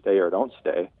how you stay or don't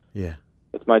stay. Yeah.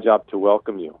 It's my job to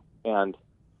welcome you. And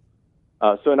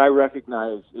and I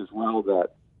recognize as well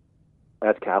that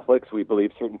as Catholics, we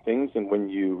believe certain things, and when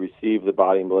you receive the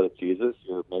body and blood of Jesus,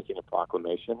 you're making a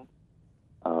proclamation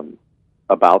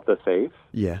about the faith.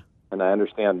 Yeah. And I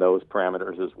understand those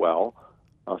parameters as well.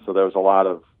 So there was a lot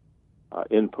of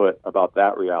input about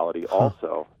that reality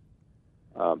also.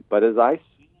 But as I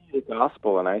see the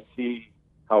gospel and I see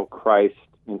how Christ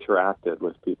interacted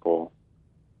with people,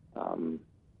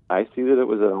 I see that it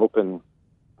was an open,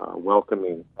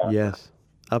 welcoming. Yes,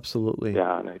 absolutely.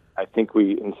 Yeah, and I think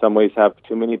we, in some ways, have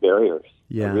too many barriers.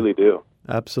 Yeah. I really do.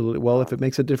 Absolutely. Well, if it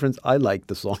makes a difference, I like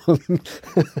the song.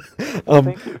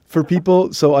 For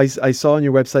people, so I saw on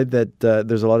your website that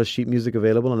there's a lot of sheet music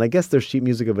available, and I guess there's sheet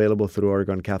music available through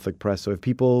Oregon Catholic Press. So if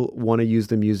people want to use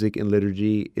the music in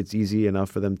liturgy, it's easy enough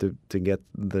for them to get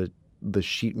the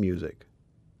sheet music.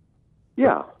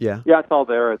 Yeah. Yeah. Yeah, it's all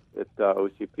there at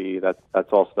OCP.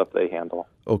 That's all stuff they handle.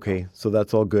 Okay, so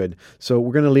that's all good. So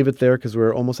we're going to leave it there because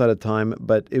we're almost out of time.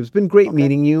 But it's been great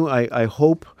meeting you. I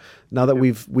hope now that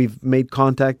we've made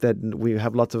contact that we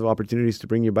have lots of opportunities to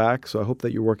bring you back. So I hope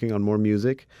that you're working on more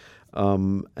music,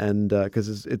 and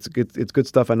because it's good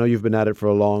stuff. I know you've been at it for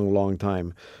a long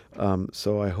time.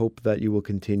 So I hope that you will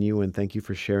continue. And thank you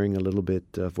for sharing a little bit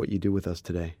of what you do with us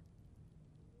today.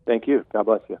 Thank you. God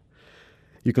bless you.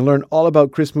 You can learn all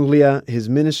about Chris Muglia, his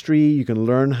ministry. You can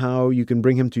learn how you can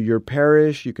bring him to your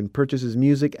parish. You can purchase his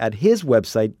music at his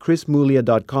website,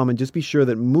 chrismuglia.com. And just be sure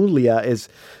that Muglia is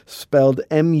spelled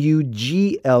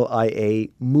M-U-G-L-I-A,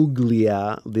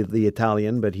 Muglia, the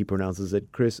Italian, but he pronounces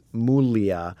it Chris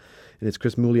Muglia. And it's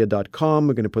chrismuglia.com.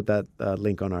 We're going to put that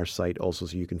link on our site also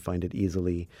so you can find it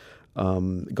easily.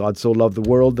 God So Loved the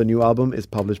World, the new album, is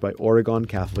published by Oregon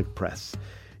Catholic Press.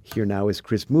 Here now is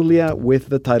Chris Muglia with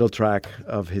the title track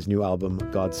of his new album,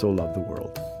 God So Loved the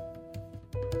World.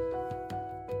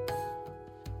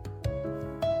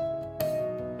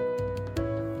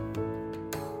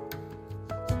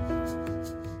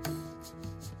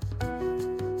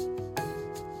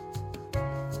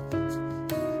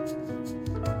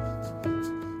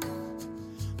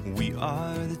 We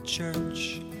are the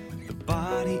church, the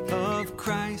body of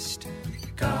Christ.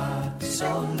 God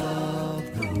so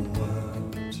loved the world.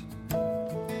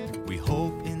 We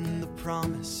hope in the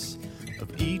promise of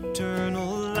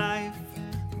eternal life.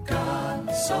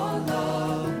 God so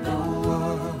loved the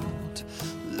world.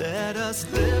 Let us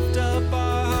lift up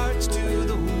our hearts to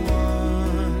the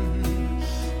one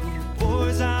who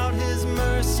pours out his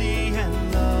mercy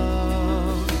and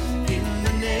love. In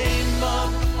the name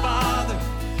of the Father,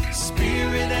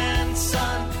 Spirit and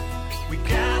Son, we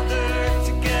gather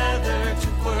together to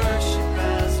worship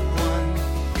as one.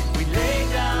 We lay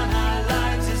down our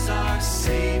lives as our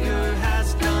Savior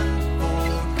has done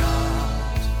for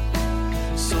God.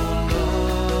 So love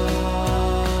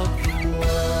the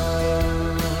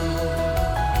world.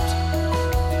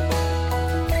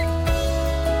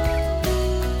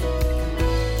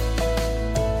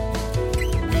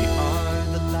 We are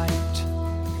the light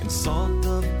and salt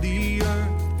of the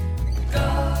earth.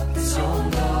 God so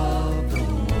loved the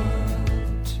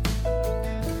world.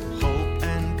 Hope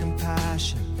and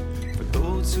compassion for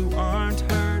those who aren't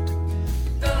heard.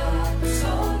 God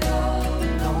so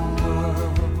loved the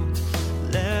world.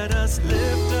 Let us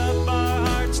lift up our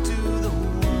hearts to the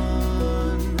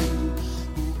one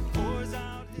who pours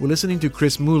out. We're listening to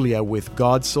Chris Muglia with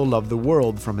God So Loved the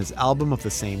World from his album of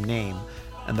the same name.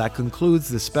 And that concludes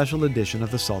this special edition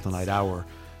of the Salt and Light Hour.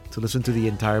 To listen to the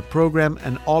entire program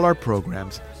and all our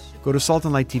programs, go to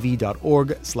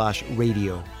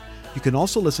saltandlighttv.org/radio. You can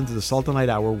also listen to the Salt and Light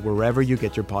Hour wherever you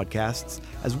get your podcasts,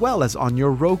 as well as on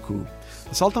your Roku.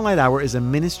 The Salt and Light Hour is a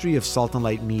ministry of Salt and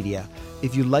Light Media.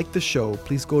 If you like the show,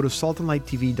 please go to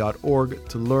saltandlighttv.org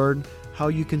to learn how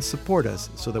you can support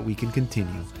us so that we can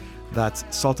continue. That's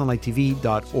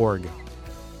saltandlighttv.org.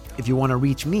 If you want to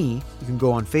reach me, you can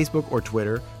go on Facebook or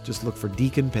Twitter. Just look for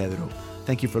Deacon Pedro.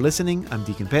 Thank you for listening. I'm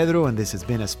Deacon Pedro, and this has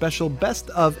been a special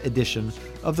Best of edition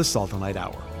of the Salt and Light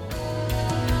Hour.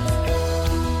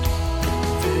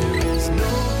 There is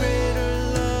no greater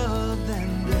love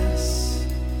than this.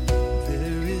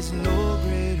 There is no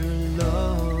greater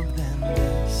love than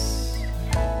this.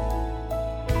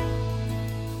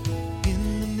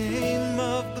 In the name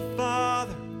of the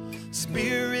Father,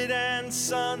 Spirit, and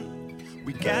Son,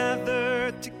 we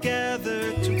gather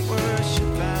together to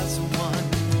worship as one.